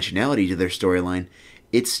add dimensionality to their storyline,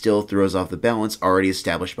 it still throws off the balance already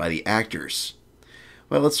established by the actors.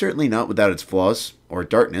 While it's certainly not without its flaws, or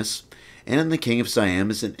darkness, Anna and the King of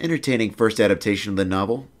Siam is an entertaining first adaptation of the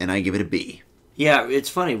novel, and I give it a B. Yeah, it's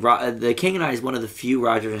funny. The King and I is one of the few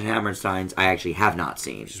Rodgers and Hammersteins I actually have not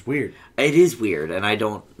seen. Which is weird. It is weird, and I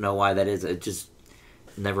don't know why that is. It just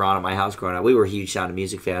never on at my house growing up. We were huge Sound of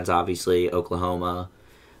Music fans, obviously, Oklahoma.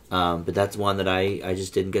 But that's one that I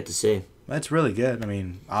just didn't get to see. That's really good. I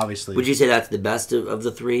mean, obviously. Would you say that's the best of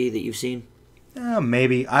the three that you've seen?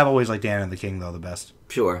 Maybe. I've always liked Anna and the King, though, the best.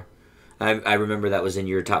 Sure. I remember that was in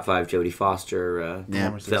your top 5 Jodie Foster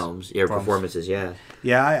films. Yeah, performances, yeah.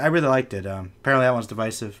 Yeah, I really liked it. Apparently that one's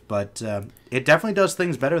divisive, but it definitely does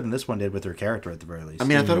things better than this one did with her character, at the very least. I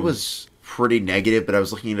mean, I thought it was pretty negative, but I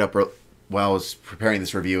was looking it up while I was preparing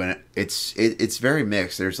this review, and it's very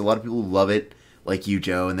mixed. There's a lot of people who love it, like you,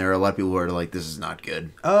 Joe, and there are a lot of people who are like, this is not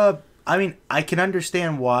good. I mean, I can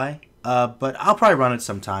understand why, but I'll probably run it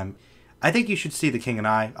sometime. I think you should see The King and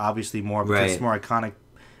I, obviously more because it's more iconic.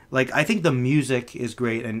 Like, I think the music is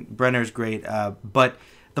great and Brenner's great, but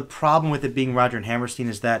the problem with it being Roger and Hammerstein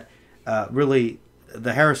is that really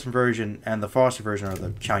the Harrison version and the Foster version, or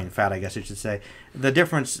the Chow Yun-fat, I guess I should say, the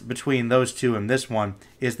difference between those two and this one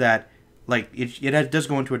is that like it does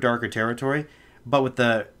go into a darker territory, but with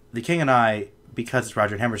the King and I, because it's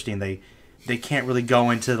Roger and Hammerstein, they can't really go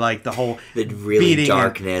into like the whole really beating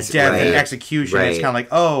darkness, and death and execution. Right. It's kind of like,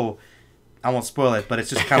 oh, I won't spoil it, but it's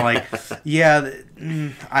just kind of like, yeah,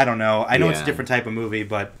 I don't know. I know it's a different type of movie,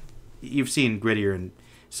 but you've seen grittier, and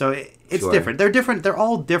so it's different. They're different. They're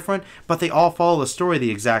all different, but they all follow the story the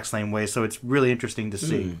exact same way. So it's really interesting to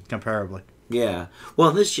see comparably. Yeah.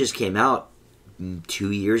 Well, this just came out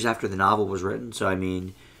 2 years after the novel was written, so I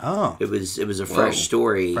mean, it was a fresh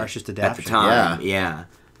story, freshest at adaptation. the time. Yeah.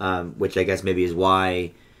 Which I guess maybe is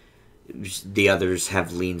why the others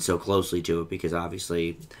have leaned so closely to it, because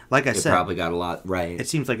obviously, like I said, probably got a lot right. It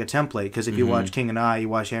seems like a template, because if you watch King and I, you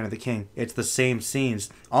watch Anne of the King, it's the same scenes,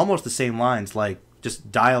 almost the same lines, like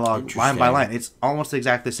just dialogue line by line. It's almost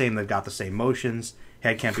exactly the same. They've got the same motions.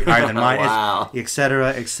 Head can't be higher than mine. Wow. Etc.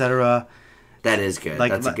 Etc. That is good.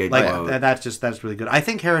 Like, that's a good like, quote. That's really good. I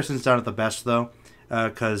think Harrison's done it the best though,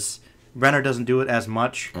 because Brenner doesn't do it as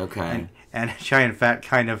much. Okay. And Chow Yun-fat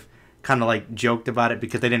kind of like joked about it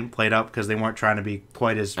because they didn't play it up because they weren't trying to be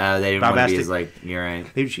quite as they didn't want to be as like, you're right.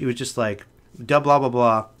 He was just like, blah blah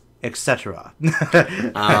blah, etc.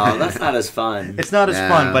 Oh, that's not as fun. It's not as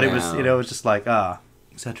fun, but it was it was just like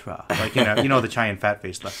etc. Like the Chow Yun-fat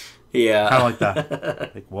face stuff. Yeah. Kind of like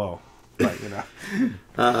that. Like whoa, but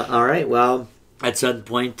all right, well, at some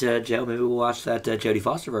point, Joe, maybe we'll watch that Jodie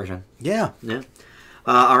Foster version. Yeah.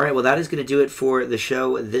 All right, well, that is going to do it for the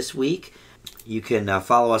show this week. You can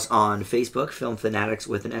follow us on Facebook, Film Fanatics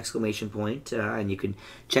with an exclamation point, and you can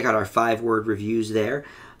check out our 5-word reviews there.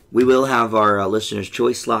 We will have our Listener's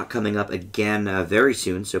Choice slot coming up again very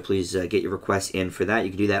soon, so please get your requests in for that. You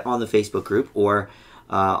can do that on the Facebook group or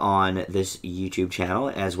on this YouTube channel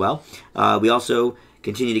as well. We also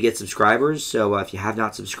continue to get subscribers, so if you have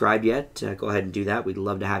not subscribed yet, go ahead and do that. We'd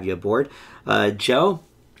love to have you aboard. Joe,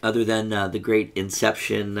 other than the great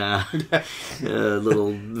Inception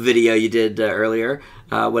little video you did earlier,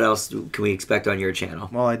 what else can we expect on your channel?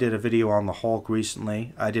 Well, I did a video on the Hulk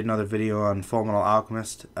recently. I did another video on Fullmetal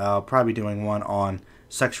Alchemist. I'll probably be doing one on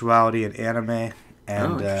sexuality and anime,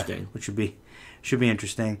 and which should be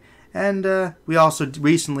interesting. And we also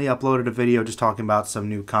recently uploaded a video just talking about some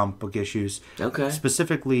new comic book issues. Okay.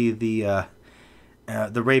 Specifically the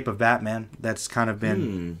rape of Batman. That's kind of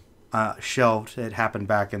been shelved. It happened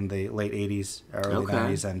back in the late 80s, early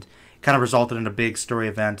 90s, and kind of resulted in a big story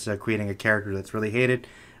event creating a character that's really hated.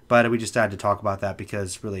 But we just decided to talk about that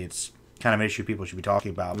because really it's kind of an issue people should be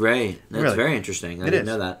talking about. Right. That's very interesting. I didn't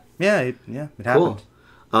know that. Yeah, it happened. Cool.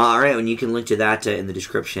 All right, and you can link to that in the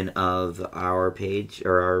description of our page,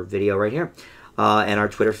 or our video right here, and our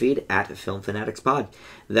Twitter feed at Film Fanatics Pod.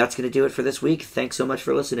 That's going to do it for this week. Thanks so much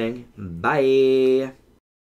for listening. Bye.